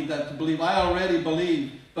don't need that to believe. I already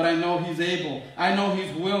believe, but I know He's able. I know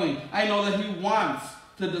He's willing. I know that He wants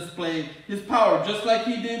to display His power, just like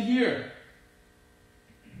He did here.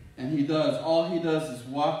 And He does. All He does is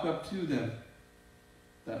walk up to them.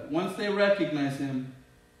 That once they recognize Him,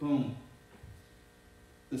 boom,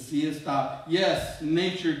 the sea is stopped. Yes,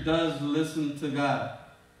 nature does listen to God.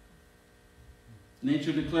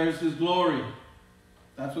 Nature declares His glory.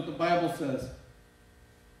 That's what the Bible says.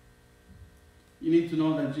 You need to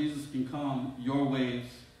know that Jesus can calm your waves,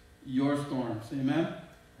 your storms. Amen? Amen?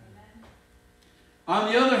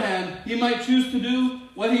 On the other hand, He might choose to do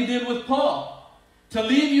what He did with Paul. To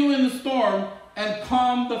leave you in the storm and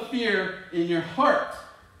calm the fear in your heart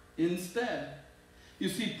instead. You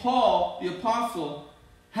see, Paul, the apostle,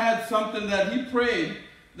 had something that he prayed,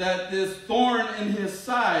 that this thorn in his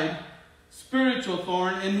side, spiritual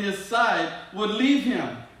thorn in his side, would leave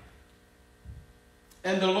him.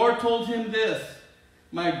 And the Lord told him this,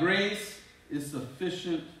 my grace is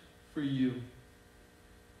sufficient for you.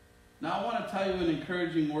 Now I want to tell you an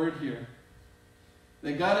encouraging word here.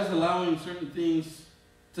 That God is allowing certain things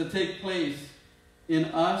to take place in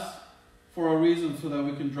us for a reason, so that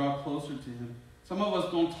we can draw closer to Him. Some of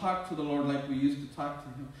us don't talk to the Lord like we used to talk to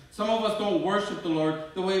Him. Some of us don't worship the Lord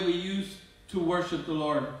the way we used to worship the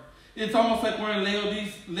Lord. It's almost like we're in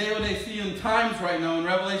Laodicean times right now in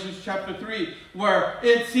Revelation chapter 3, where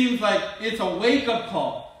it seems like it's a wake-up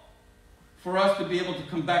call for us to be able to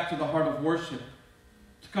come back to the heart of worship,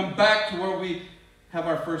 to come back to where we have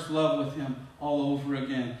our first love with Him all over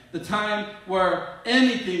again. The time where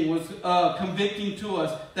anything was convicting to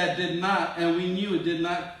us that did not, and we knew it did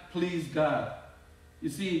not please God. You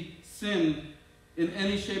see, sin in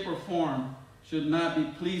any shape or form should not be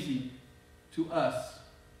pleasing to us,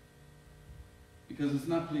 because it's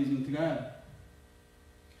not pleasing to God.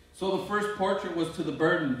 So the first portrait was to the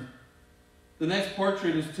burdened. The next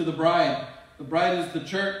portrait is to the bride. The bride is the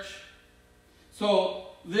church. So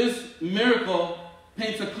this miracle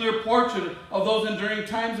paints a clear portrait of those enduring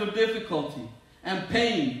times of difficulty and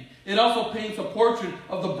pain. It also paints a portrait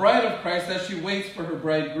of the bride of Christ as she waits for her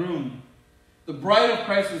bridegroom. The bride of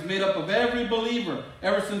Christ is made up of every believer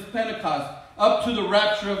ever since Pentecost up to the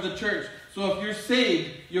rapture of the church. So if you're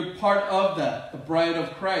saved, you're part of that, the bride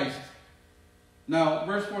of Christ. Now,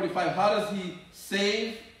 verse 45, how does he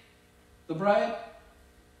save the bride?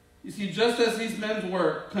 You see, just as these men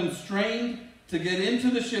were constrained to get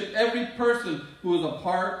into the ship, every person who is a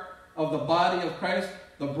part of the body of Christ,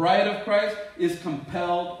 the bride of Christ, is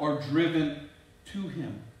compelled or driven to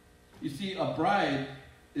him. You see, a bride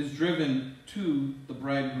is driven to the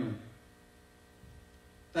bridegroom.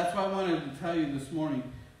 That's why I wanted to tell you this morning,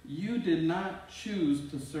 you did not choose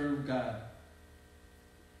to serve God.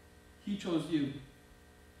 He chose you.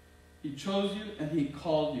 He chose you and he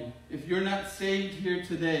called you. If you're not saved here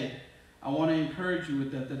today, I want to encourage you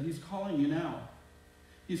with that he's calling you now.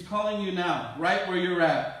 He's calling you now, right where you're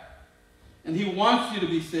at. And he wants you to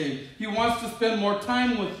be saved. He wants to spend more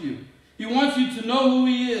time with you. He wants you to know who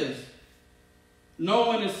he is. No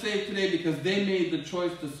one is saved today because they made the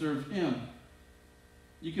choice to serve him.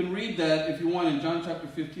 You can read that if you want in John chapter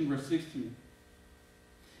 15, verse 16.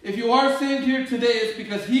 If you are saved here today, it's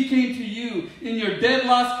because he came to you in your dead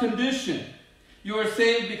lost condition. You are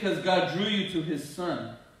saved because God drew you to his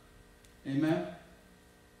son. Amen?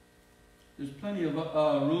 There's plenty of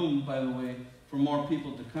room, by the way, for more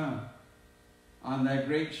people to come on that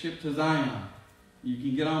great ship to Zion. You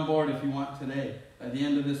can get on board if you want today, by the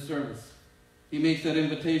end of this service. He makes that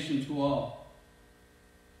invitation to all.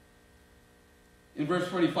 In verse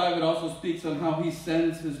 45, it also speaks on how he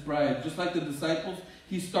sends his bride. Just like the disciples,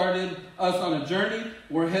 he started us on a journey.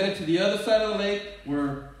 We're headed to the other side of the lake.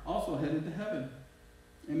 We're also headed to heaven.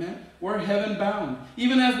 Amen? We're heaven bound.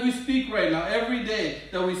 Even as we speak right now, every day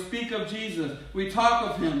that we speak of Jesus, we talk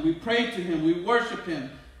of him, we pray to him, we worship him,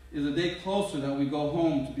 is a day closer that we go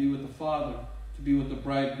home to be with the Father, to be with the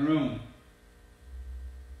bridegroom.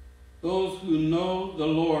 Those who know the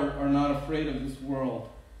Lord are not afraid of this world.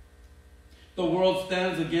 The world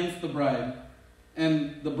stands against the bride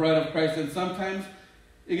and the bride of Christ. And sometimes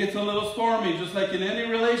it gets a little stormy, just like in any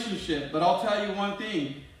relationship. But I'll tell you one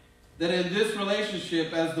thing, that in this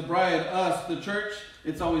relationship, as the bride, us, the church,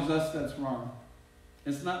 it's always us that's wrong.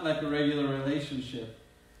 It's not like a regular relationship.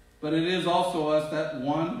 But it is also us that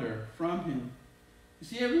wander from him. You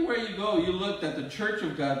see, everywhere you go, you look at the church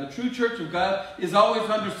of God. The true church of God is always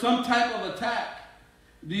under some type of attack.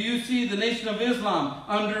 Do you see the Nation of Islam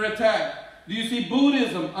under attack? Do you see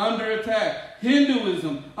Buddhism under attack?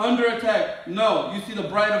 Hinduism under attack? No, you see the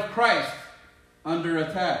bride of Christ under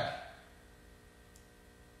attack.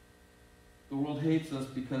 The world hates us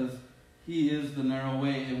because he is the narrow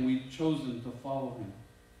way and we've chosen to follow him.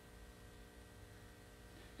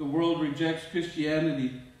 The world rejects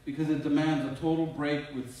Christianity because it demands a total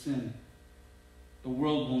break with sin. The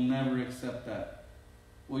world will never accept that.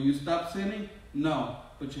 Will you stop sinning? No.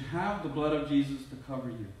 But you have the blood of Jesus to cover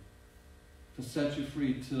you, to set you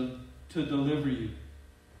free, to deliver you.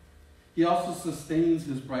 He also sustains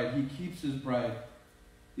his bride. He keeps his bride.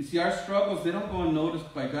 You see, our struggles, they don't go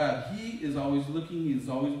unnoticed by God. He is always looking. He is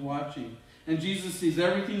always watching. And Jesus sees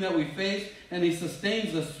everything that we face, and he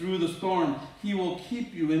sustains us through the storm. He will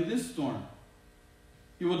keep you in this storm.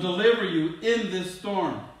 He will deliver you in this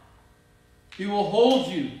storm. He will hold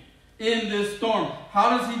you in this storm.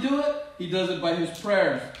 How does he do it? He does it by his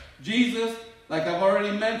prayers. Jesus, like I've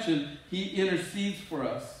already mentioned, he intercedes for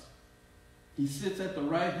us. He sits at the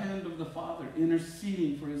right hand of the Father,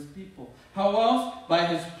 interceding for his people. How else? By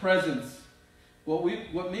his presence.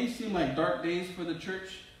 What may seem like dark days for the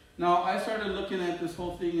church, now I started looking at this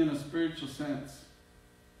whole thing in a spiritual sense.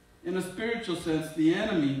 In a spiritual sense, the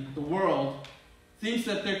enemy, the world, thinks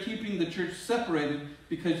that they're keeping the church separated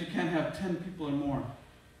because you can't have 10 people or more.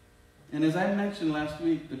 And as I mentioned last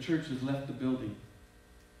week, the church has left the building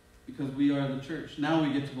because we are the church. Now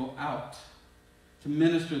we get to go out to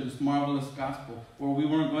minister this marvelous gospel where we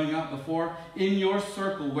weren't going out before. In your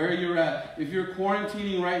circle, where you're at, if you're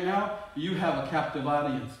quarantining right now, you have a captive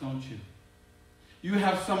audience, don't you? You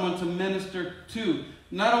have someone to minister to.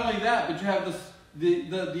 Not only that, but you have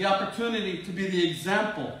the opportunity to be the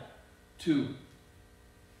example to.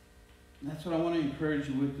 And that's what I want to encourage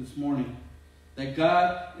you with this morning. That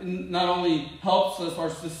God not only helps us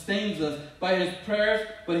or sustains us by his prayers,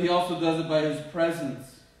 but he also does it by his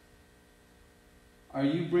presence. Are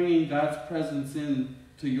you bringing God's presence in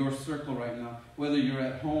to your circle right now? Whether you're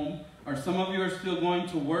at home or some of you are still going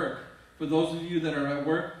to work. For those of you that are at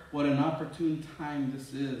work, what an opportune time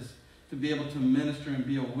this is to be able to minister and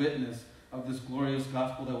be a witness of this glorious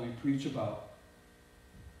gospel that we preach about.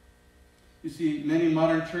 You see, many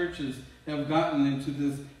modern churches have gotten into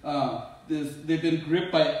they've been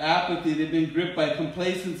gripped by apathy, they've been gripped by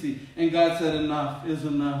complacency, and God said enough is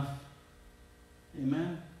enough.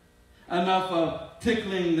 Amen? Enough of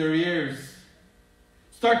tickling their ears.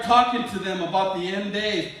 Start talking to them about the end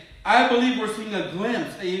days. I believe we're seeing a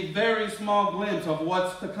glimpse, a very small glimpse of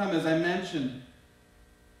what's to come, as I mentioned.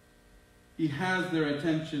 He has their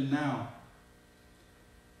attention now.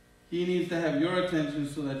 He needs to have your attention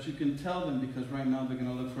so that you can tell them, because right now they're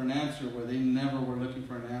going to look for an answer where they never were looking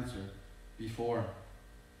for an answer before.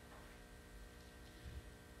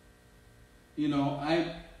 You know,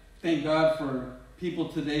 I thank God for people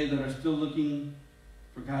today that are still looking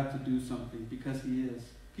for God to do something, because He is.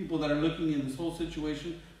 People that are looking in this whole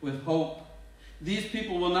situation with hope. These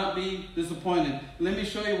people will not be disappointed. Let me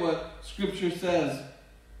show you what Scripture says.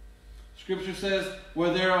 Scripture says,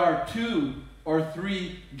 where there are 2 or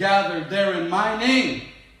 3 gathered there in my name,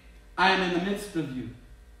 I am in the midst of you.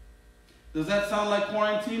 Does that sound like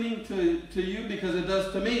quarantining to you? Because it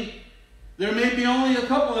does to me. There may be only a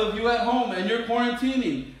couple of you at home, and you're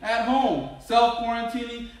quarantining at home,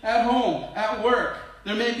 self-quarantining at home, at work.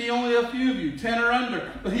 There may be only a few of you, 10 or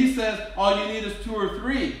under. But He says all you need is 2 or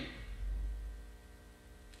 3.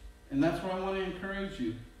 And that's where I want to encourage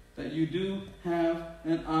you, that you do have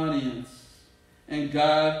an audience. And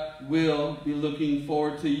God will be looking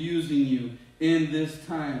forward to using you in this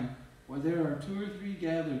time. Where there are 2 or 3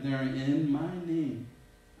 gathered there in my name,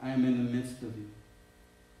 I am in the midst of you.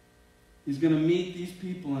 He's going to meet these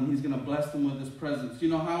people, and He's going to bless them with His presence. You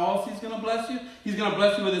know how else He's going to bless you? He's going to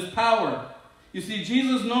bless you with His power. You see,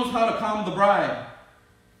 Jesus knows how to calm the bride.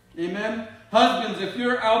 Amen? Husbands, if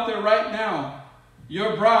you're out there right now,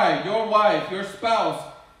 your bride, your wife, your spouse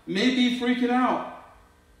may be freaking out.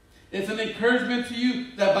 It's an encouragement to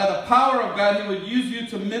you that by the power of God, He would use you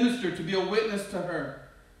to minister, to be a witness to her,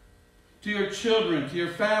 to your children, to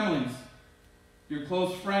your families, your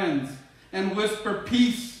close friends, and whisper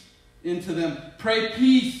peace into them. Pray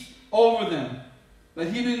peace over them. But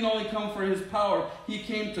He didn't only come for His power, He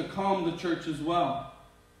came to calm the church as well.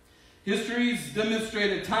 History's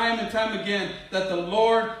demonstrated time and time again that the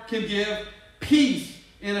Lord can give peace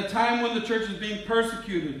in a time when the church is being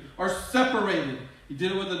persecuted or separated. He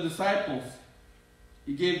did it with the disciples.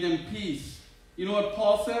 He gave them peace. You know what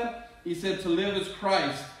Paul said? He said, to live is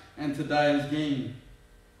Christ and to die is gain.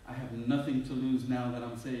 I have nothing to lose now that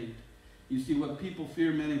I'm saved. You see, what people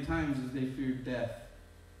fear many times is they fear death.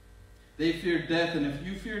 They fear death, and if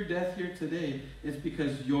you fear death here today, it's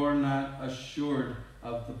because you're not assured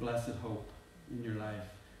of the blessed hope in your life.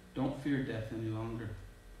 Don't fear death any longer.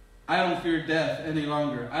 I don't fear death any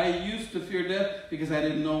longer. I used to fear death because I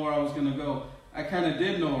didn't know where I was going to go. I kind of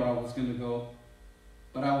did know where I was going to go,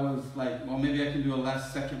 but I was like, well, maybe I can do a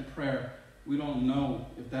last-second prayer. We don't know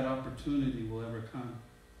if that opportunity will ever come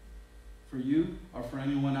for you or for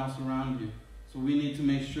anyone else around you. So we need to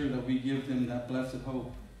make sure that we give them that blessed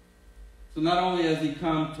hope. So not only has He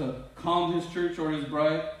come to calm His church or His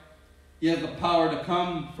bride, He has the power to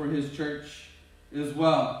come for His church as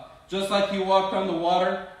well. Just like He walked on the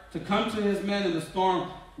water to come to His men in the storm,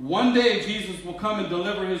 one day Jesus will come and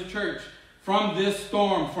deliver His church from this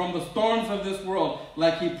storm, from the storms of this world,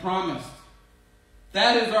 like He promised.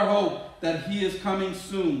 That is our hope, that He is coming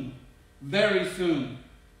soon, very soon.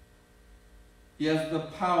 He has the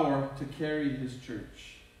power to carry His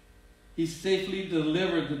church. He safely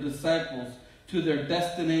delivered the disciples to their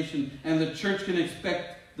destination, and the church can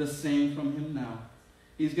expect the same from Him now.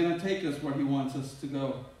 He's going to take us where He wants us to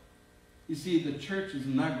go. You see, the church is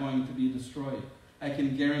not going to be destroyed. I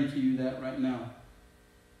can guarantee you that right now.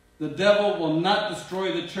 The devil will not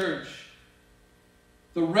destroy the church.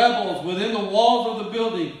 The rebels within the walls of the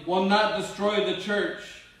building will not destroy the church.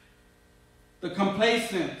 The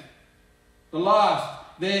complacent, the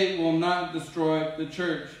lost, they will not destroy the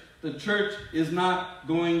church. The church is not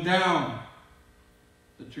going down.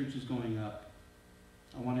 The church is going up.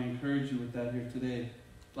 I want to encourage you with that here today.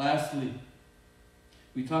 Lastly,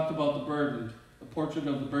 we talked about the burden, the portrait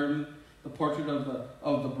of the burden, the portrait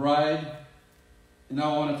of the bride. And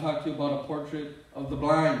now I want to talk to you about a portrait of the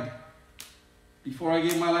blind. Before I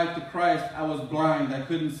gave my life to Christ, I was blind. I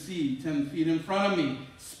couldn't see 10 feet in front of me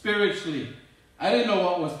spiritually. I didn't know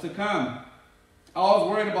what was to come. I was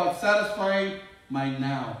worried about satisfying my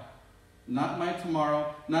now. Not my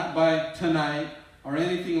tomorrow, not by tonight, or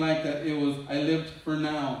anything like that. It was, I lived for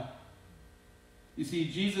now. You see,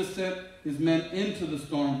 Jesus sent His men into the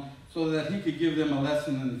storm so that He could give them a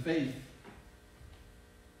lesson in faith.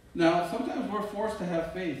 Now, sometimes we're forced to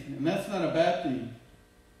have faith, and that's not a bad thing.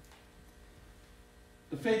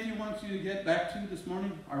 The faith He wants you to get back to this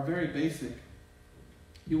morning are very basic.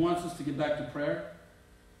 He wants us to get back to prayer.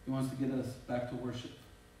 He wants to get us back to worship.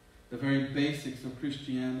 The very basics of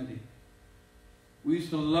Christianity. We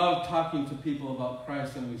used to love talking to people about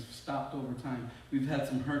Christ, and we've stopped over time. We've had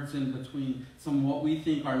some hurts in between, some what we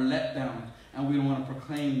think are letdowns, and we don't want to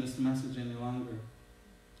proclaim this message any longer.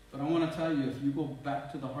 But I want to tell you, if you go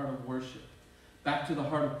back to the heart of worship, back to the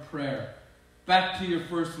heart of prayer, back to your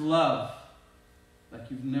first love, like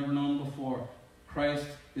you've never known before, Christ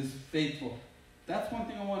is faithful. That's one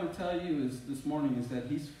thing I want to tell you is this morning, is that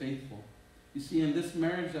He's faithful. You see, in this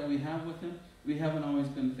marriage that we have with Him, we haven't always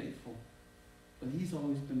been faithful. But He's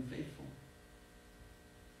always been faithful.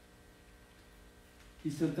 He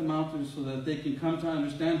sent them out there so that they can come to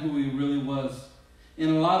understand who He really was. In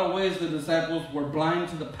a lot of ways, the disciples were blind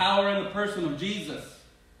to the power and the person of Jesus.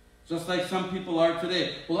 Just like some people are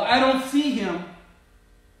today. Well, I don't see Him,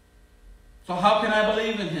 so how can I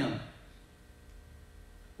believe in Him?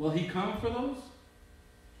 Will He come for those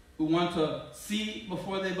who want to see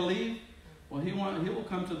before they believe? Well, He will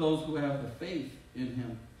come to those who have the faith in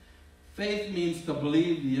Him. Faith means to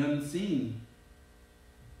believe the unseen.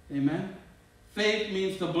 Amen? Faith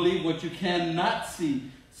means to believe what you cannot see.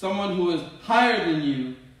 Someone who is higher than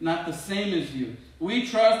you, not the same as you. We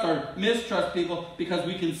trust or mistrust people because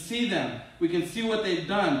we can see them. We can see what they've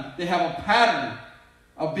done. They have a pattern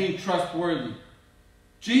of being trustworthy.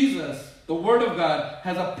 Jesus, the Word of God,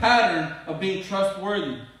 has a pattern of being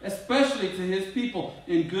trustworthy, especially to His people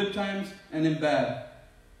in good times and in bad.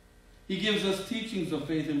 He gives us teachings of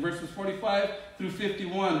faith in verses 45 through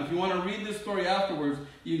 51. If you want to read this story afterwards,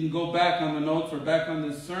 you can go back on the notes or back on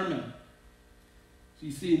this sermon. So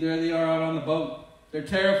you see, there they are out on the boat. They're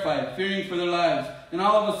terrified, fearing for their lives. And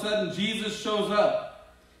all of a sudden, Jesus shows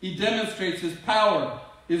up. He demonstrates His power,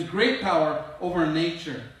 His great power over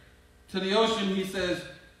nature. To the ocean, He says,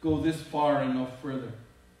 go this far and no further.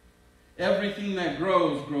 Everything that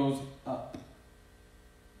grows, grows up.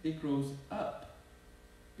 It grows up.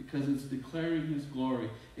 Because it's declaring His glory.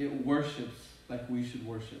 It worships like we should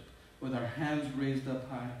worship, with our hands raised up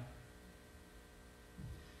high.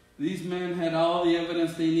 These men had all the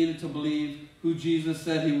evidence they needed to believe who Jesus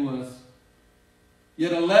said He was.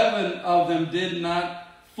 Yet 11 of them did not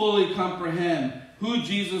fully comprehend who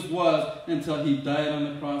Jesus was until He died on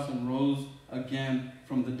the cross and rose again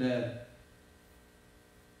from the dead.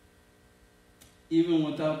 Even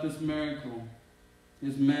without this miracle,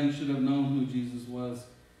 His men should have known who Jesus was.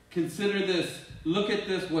 Consider this. Look at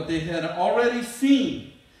this, what they had already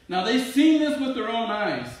seen. Now, they've seen this with their own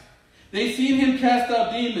eyes. They've seen Him cast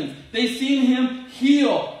out demons. They've seen Him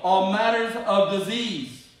heal all matters of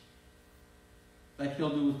disease, like He'll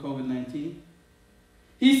do with COVID-19.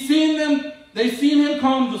 They've seen Him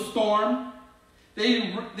calm the storm.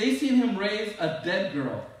 They've seen Him raise a dead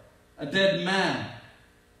girl, a dead man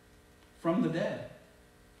from the dead,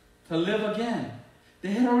 to live again. They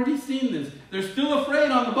had already seen this. They're still afraid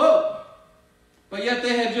on the boat. But yet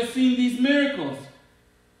they had just seen these miracles.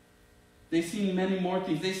 They've seen many more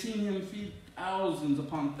things. They've seen Him feed thousands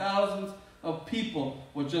upon thousands of people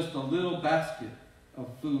with just a little basket of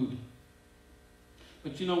food.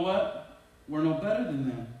 But you know what? We're no better than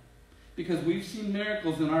them. Because we've seen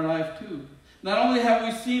miracles in our life too. Not only have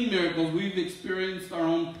we seen miracles, we've experienced our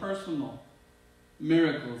own personal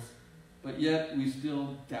miracles. But yet we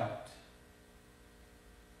still doubt.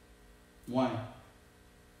 Why?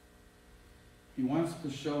 He wants to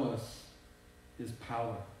show us His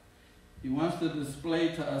power. He wants to display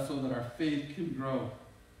to us so that our faith can grow.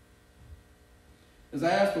 As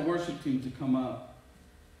I ask the worship team to come up,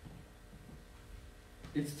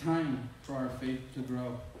 it's time for our faith to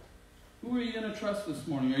grow. Who are you going to trust this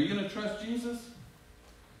morning? Are you going to trust Jesus?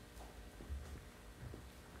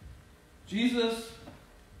 Jesus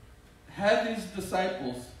had these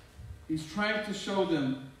disciples. He's trying to show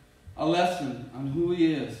them a lesson on who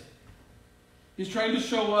He is. He's trying to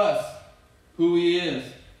show us who He is.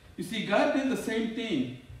 You see, God did the same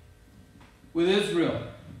thing with Israel.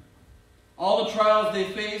 All the trials they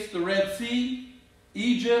faced, the Red Sea,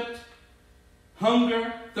 Egypt,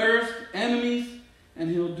 hunger, thirst, enemies, and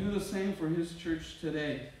He'll do the same for His church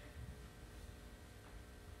today.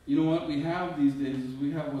 You know what we have these days is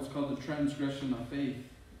we have what's called the transgression of faith.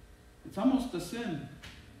 It's almost a sin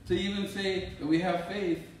to even say that we have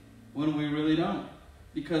faith when we really don't.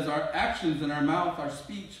 Because our actions and our mouth, our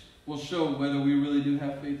speech, will show whether we really do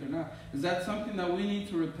have faith or not. Is that something that we need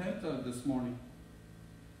to repent of this morning?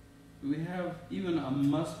 Do we have even a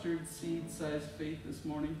mustard seed-sized faith this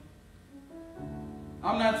morning?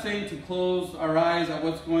 I'm not saying to close our eyes at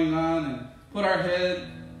what's going on and put our head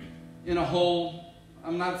in a hole.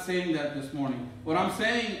 I'm not saying that this morning. What I'm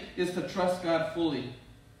saying is to trust God fully.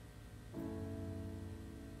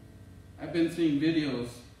 I've been seeing videos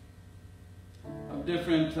of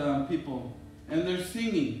different people, and they're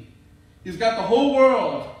singing. He's got the whole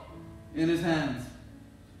world in his hands.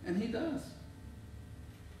 And he does.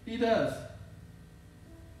 He does.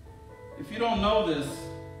 If you don't know this,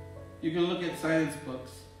 you can look at science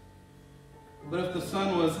books. But if the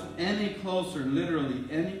sun was any closer, literally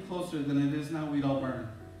any closer than it is now, we'd all burn.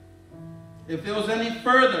 If it was any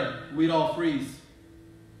further, we'd all freeze.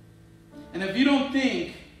 And if you don't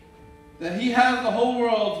think that he has the whole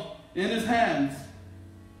world in his hands,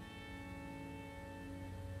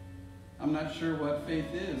 I'm not sure what faith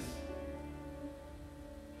is.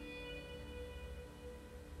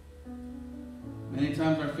 Many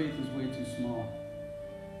times our faith is way too small.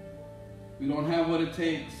 We don't have what it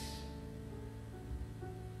takes.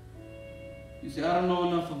 You say, I don't know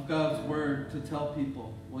enough of God's word to tell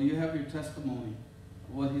people. Well, you have your testimony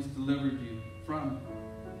of what he's delivered you from,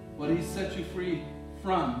 what he set you free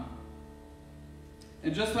from.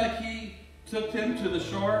 And just like he took him to the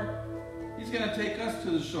shore, he's going to take us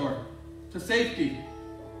to the shore, to safety.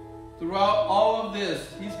 Throughout all of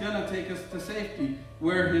this, he's going to take us to safety.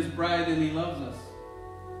 We're his bride and he loves us.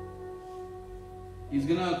 He's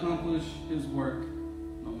going to accomplish his work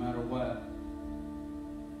no matter what.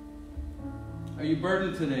 Are you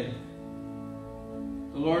burdened today?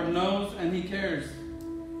 The Lord knows and he cares.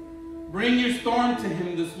 Bring your storm to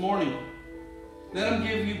him this morning. Let him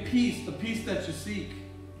give you peace, the peace that you seek.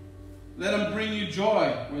 Let him bring you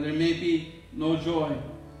joy where there may be no joy.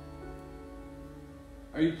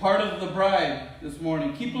 Are you part of the bride this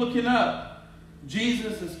morning? Keep looking up.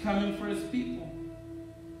 Jesus is coming for his people.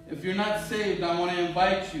 If you're not saved, I want to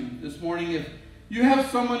invite you this morning. If you have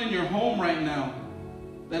someone in your home right now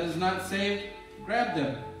that is not saved, grab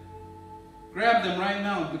them. Grab them right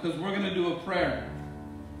now, because we're going to do a prayer.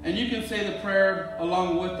 And you can say the prayer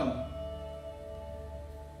along with them.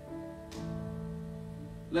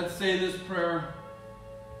 Let's say this prayer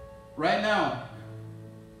right now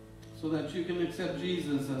so that you can accept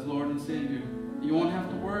Jesus as Lord and Savior. You won't have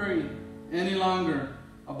to worry any longer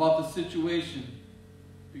about the situation,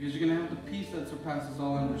 because you're going to have the peace that surpasses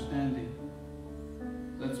all understanding.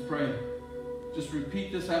 Let's pray. Just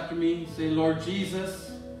repeat this after me. Say, Lord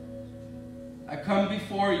Jesus, I come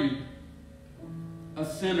before you, a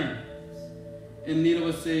sinner in need of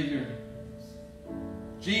a Savior.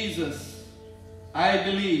 Jesus, I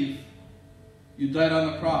believe you died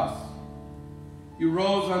on the cross. You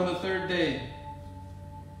rose on the third day,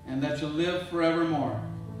 and that you'll live forevermore.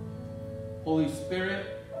 Holy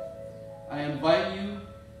Spirit, I invite you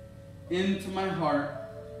into my heart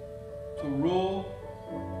to rule,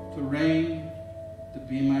 to reign, to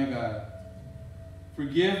be my God.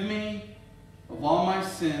 Forgive me of all my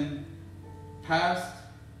sin, past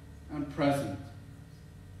and present.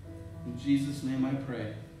 In Jesus' name I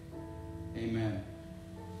pray. Amen.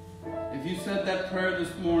 If you said that prayer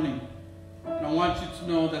this morning, and I want you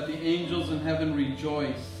to know that the angels in heaven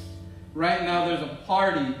rejoice. Right now there's a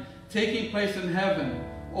party taking place in heaven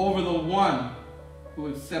over the one who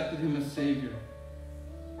accepted him as Savior.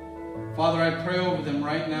 Father, I pray over them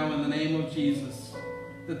right now in the name of Jesus,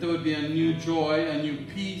 that there would be a new joy, a new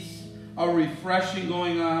peace, a refreshing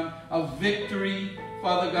going on, a victory,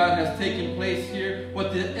 Father God, has taken place here.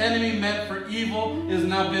 What the enemy meant for evil has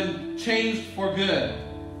now been changed for good.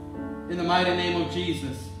 In the mighty name of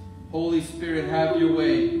Jesus, Holy Spirit, have your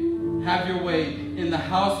way. Have your way in the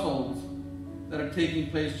households that are taking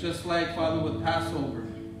place, just like, Father, with Passover.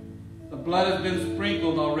 The blood has been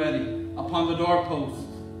sprinkled already upon the doorposts.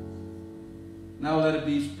 Now let it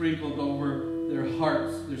be sprinkled over their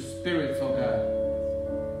hearts, their spirits, oh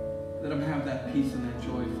God. Let them have that peace and that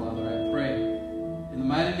joy, Father, I pray. In the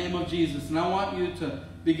mighty name of Jesus. And I want you to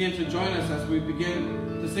begin to join us as we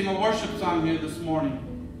begin to sing a worship song here this morning.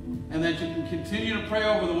 And that you can continue to pray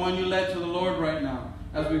over the one you led to the Lord right now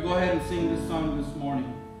as we go ahead and sing this song this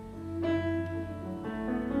morning.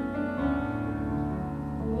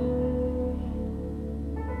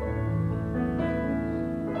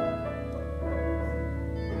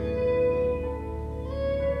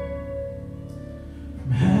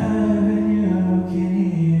 Help me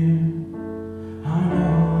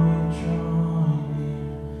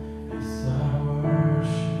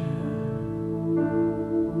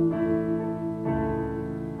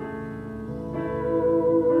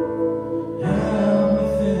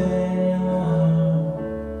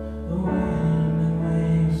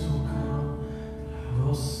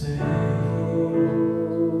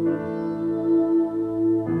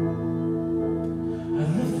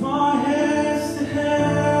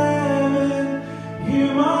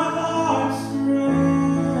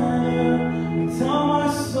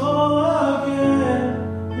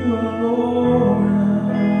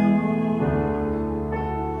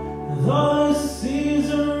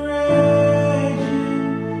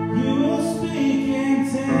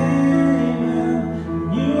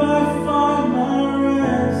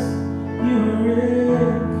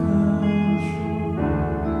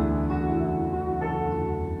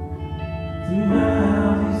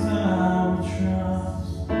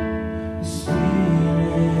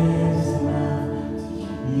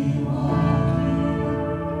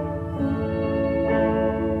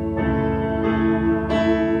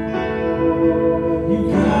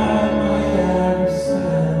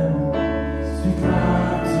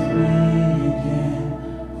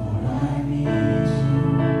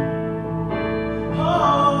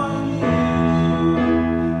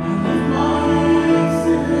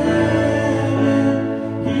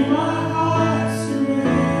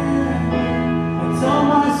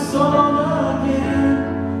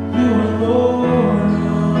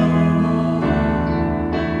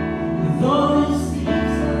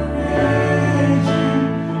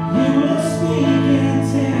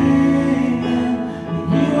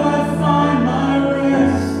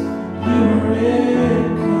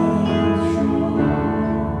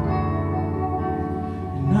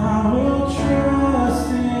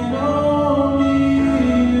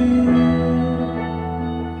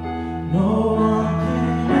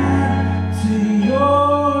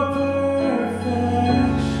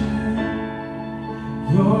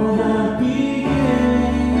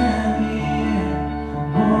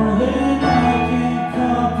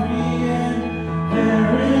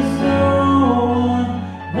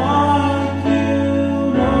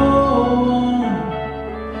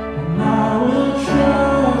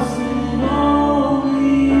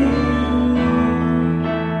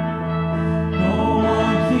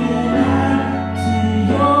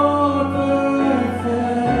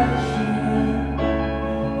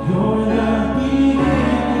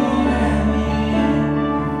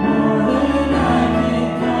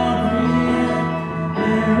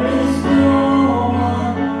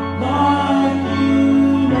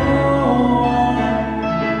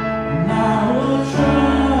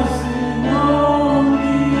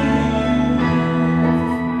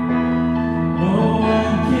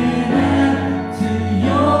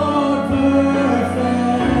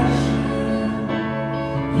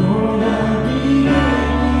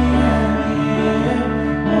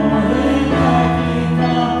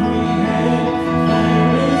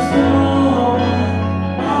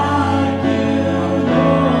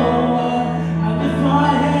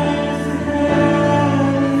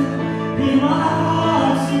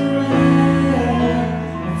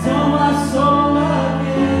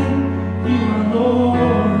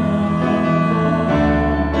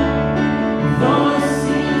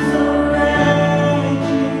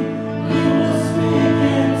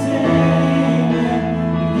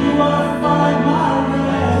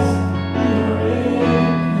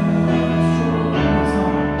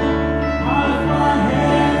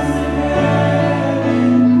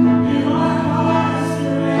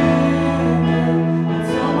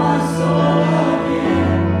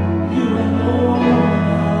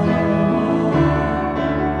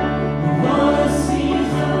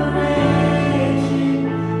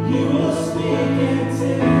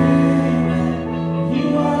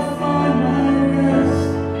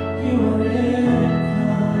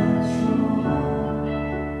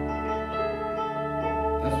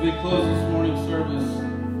As we close this morning's service,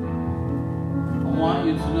 I want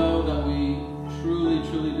you to know that we truly,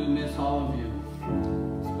 truly do miss all of you.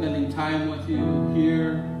 Spending time with you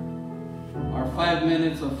here, our 5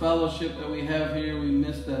 minutes of fellowship that we have here, we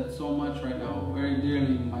miss that so much right now, very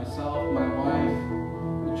dearly. Myself, my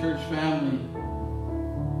wife, the church family.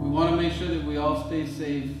 We want to make sure that we all stay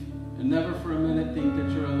safe and never for a minute think that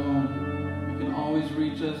you're alone. You can always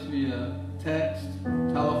reach us via text,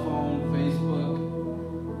 telephone, Facebook,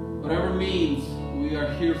 whatever means, we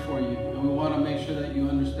are here for you. And we want to make sure that you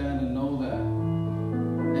understand and know that.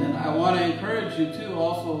 And I want to encourage you too,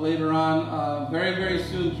 also later on, very, very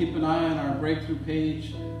soon, keep an eye on our breakthrough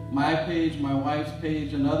page, my wife's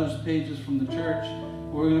page, and others' pages from the church.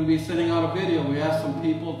 We're going to be sending out a video. We asked some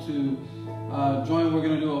people to join. We're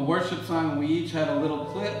going to do a worship song. We each had a little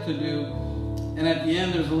clip to do. And at the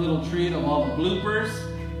end, there's a little treat of all the bloopers.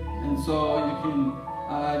 And so you can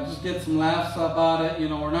just get some laughs about it. You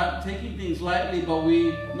know, we're not taking things lightly, but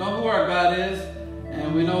we know who our God is,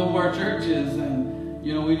 and we know who our church is. And,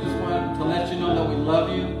 you know, we just want to let you know that we love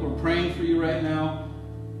you. We're praying for you right now.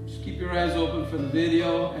 Just keep your eyes open for the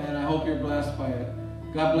video, and I hope you're blessed by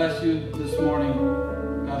it. God bless you this morning.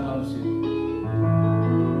 God loves you.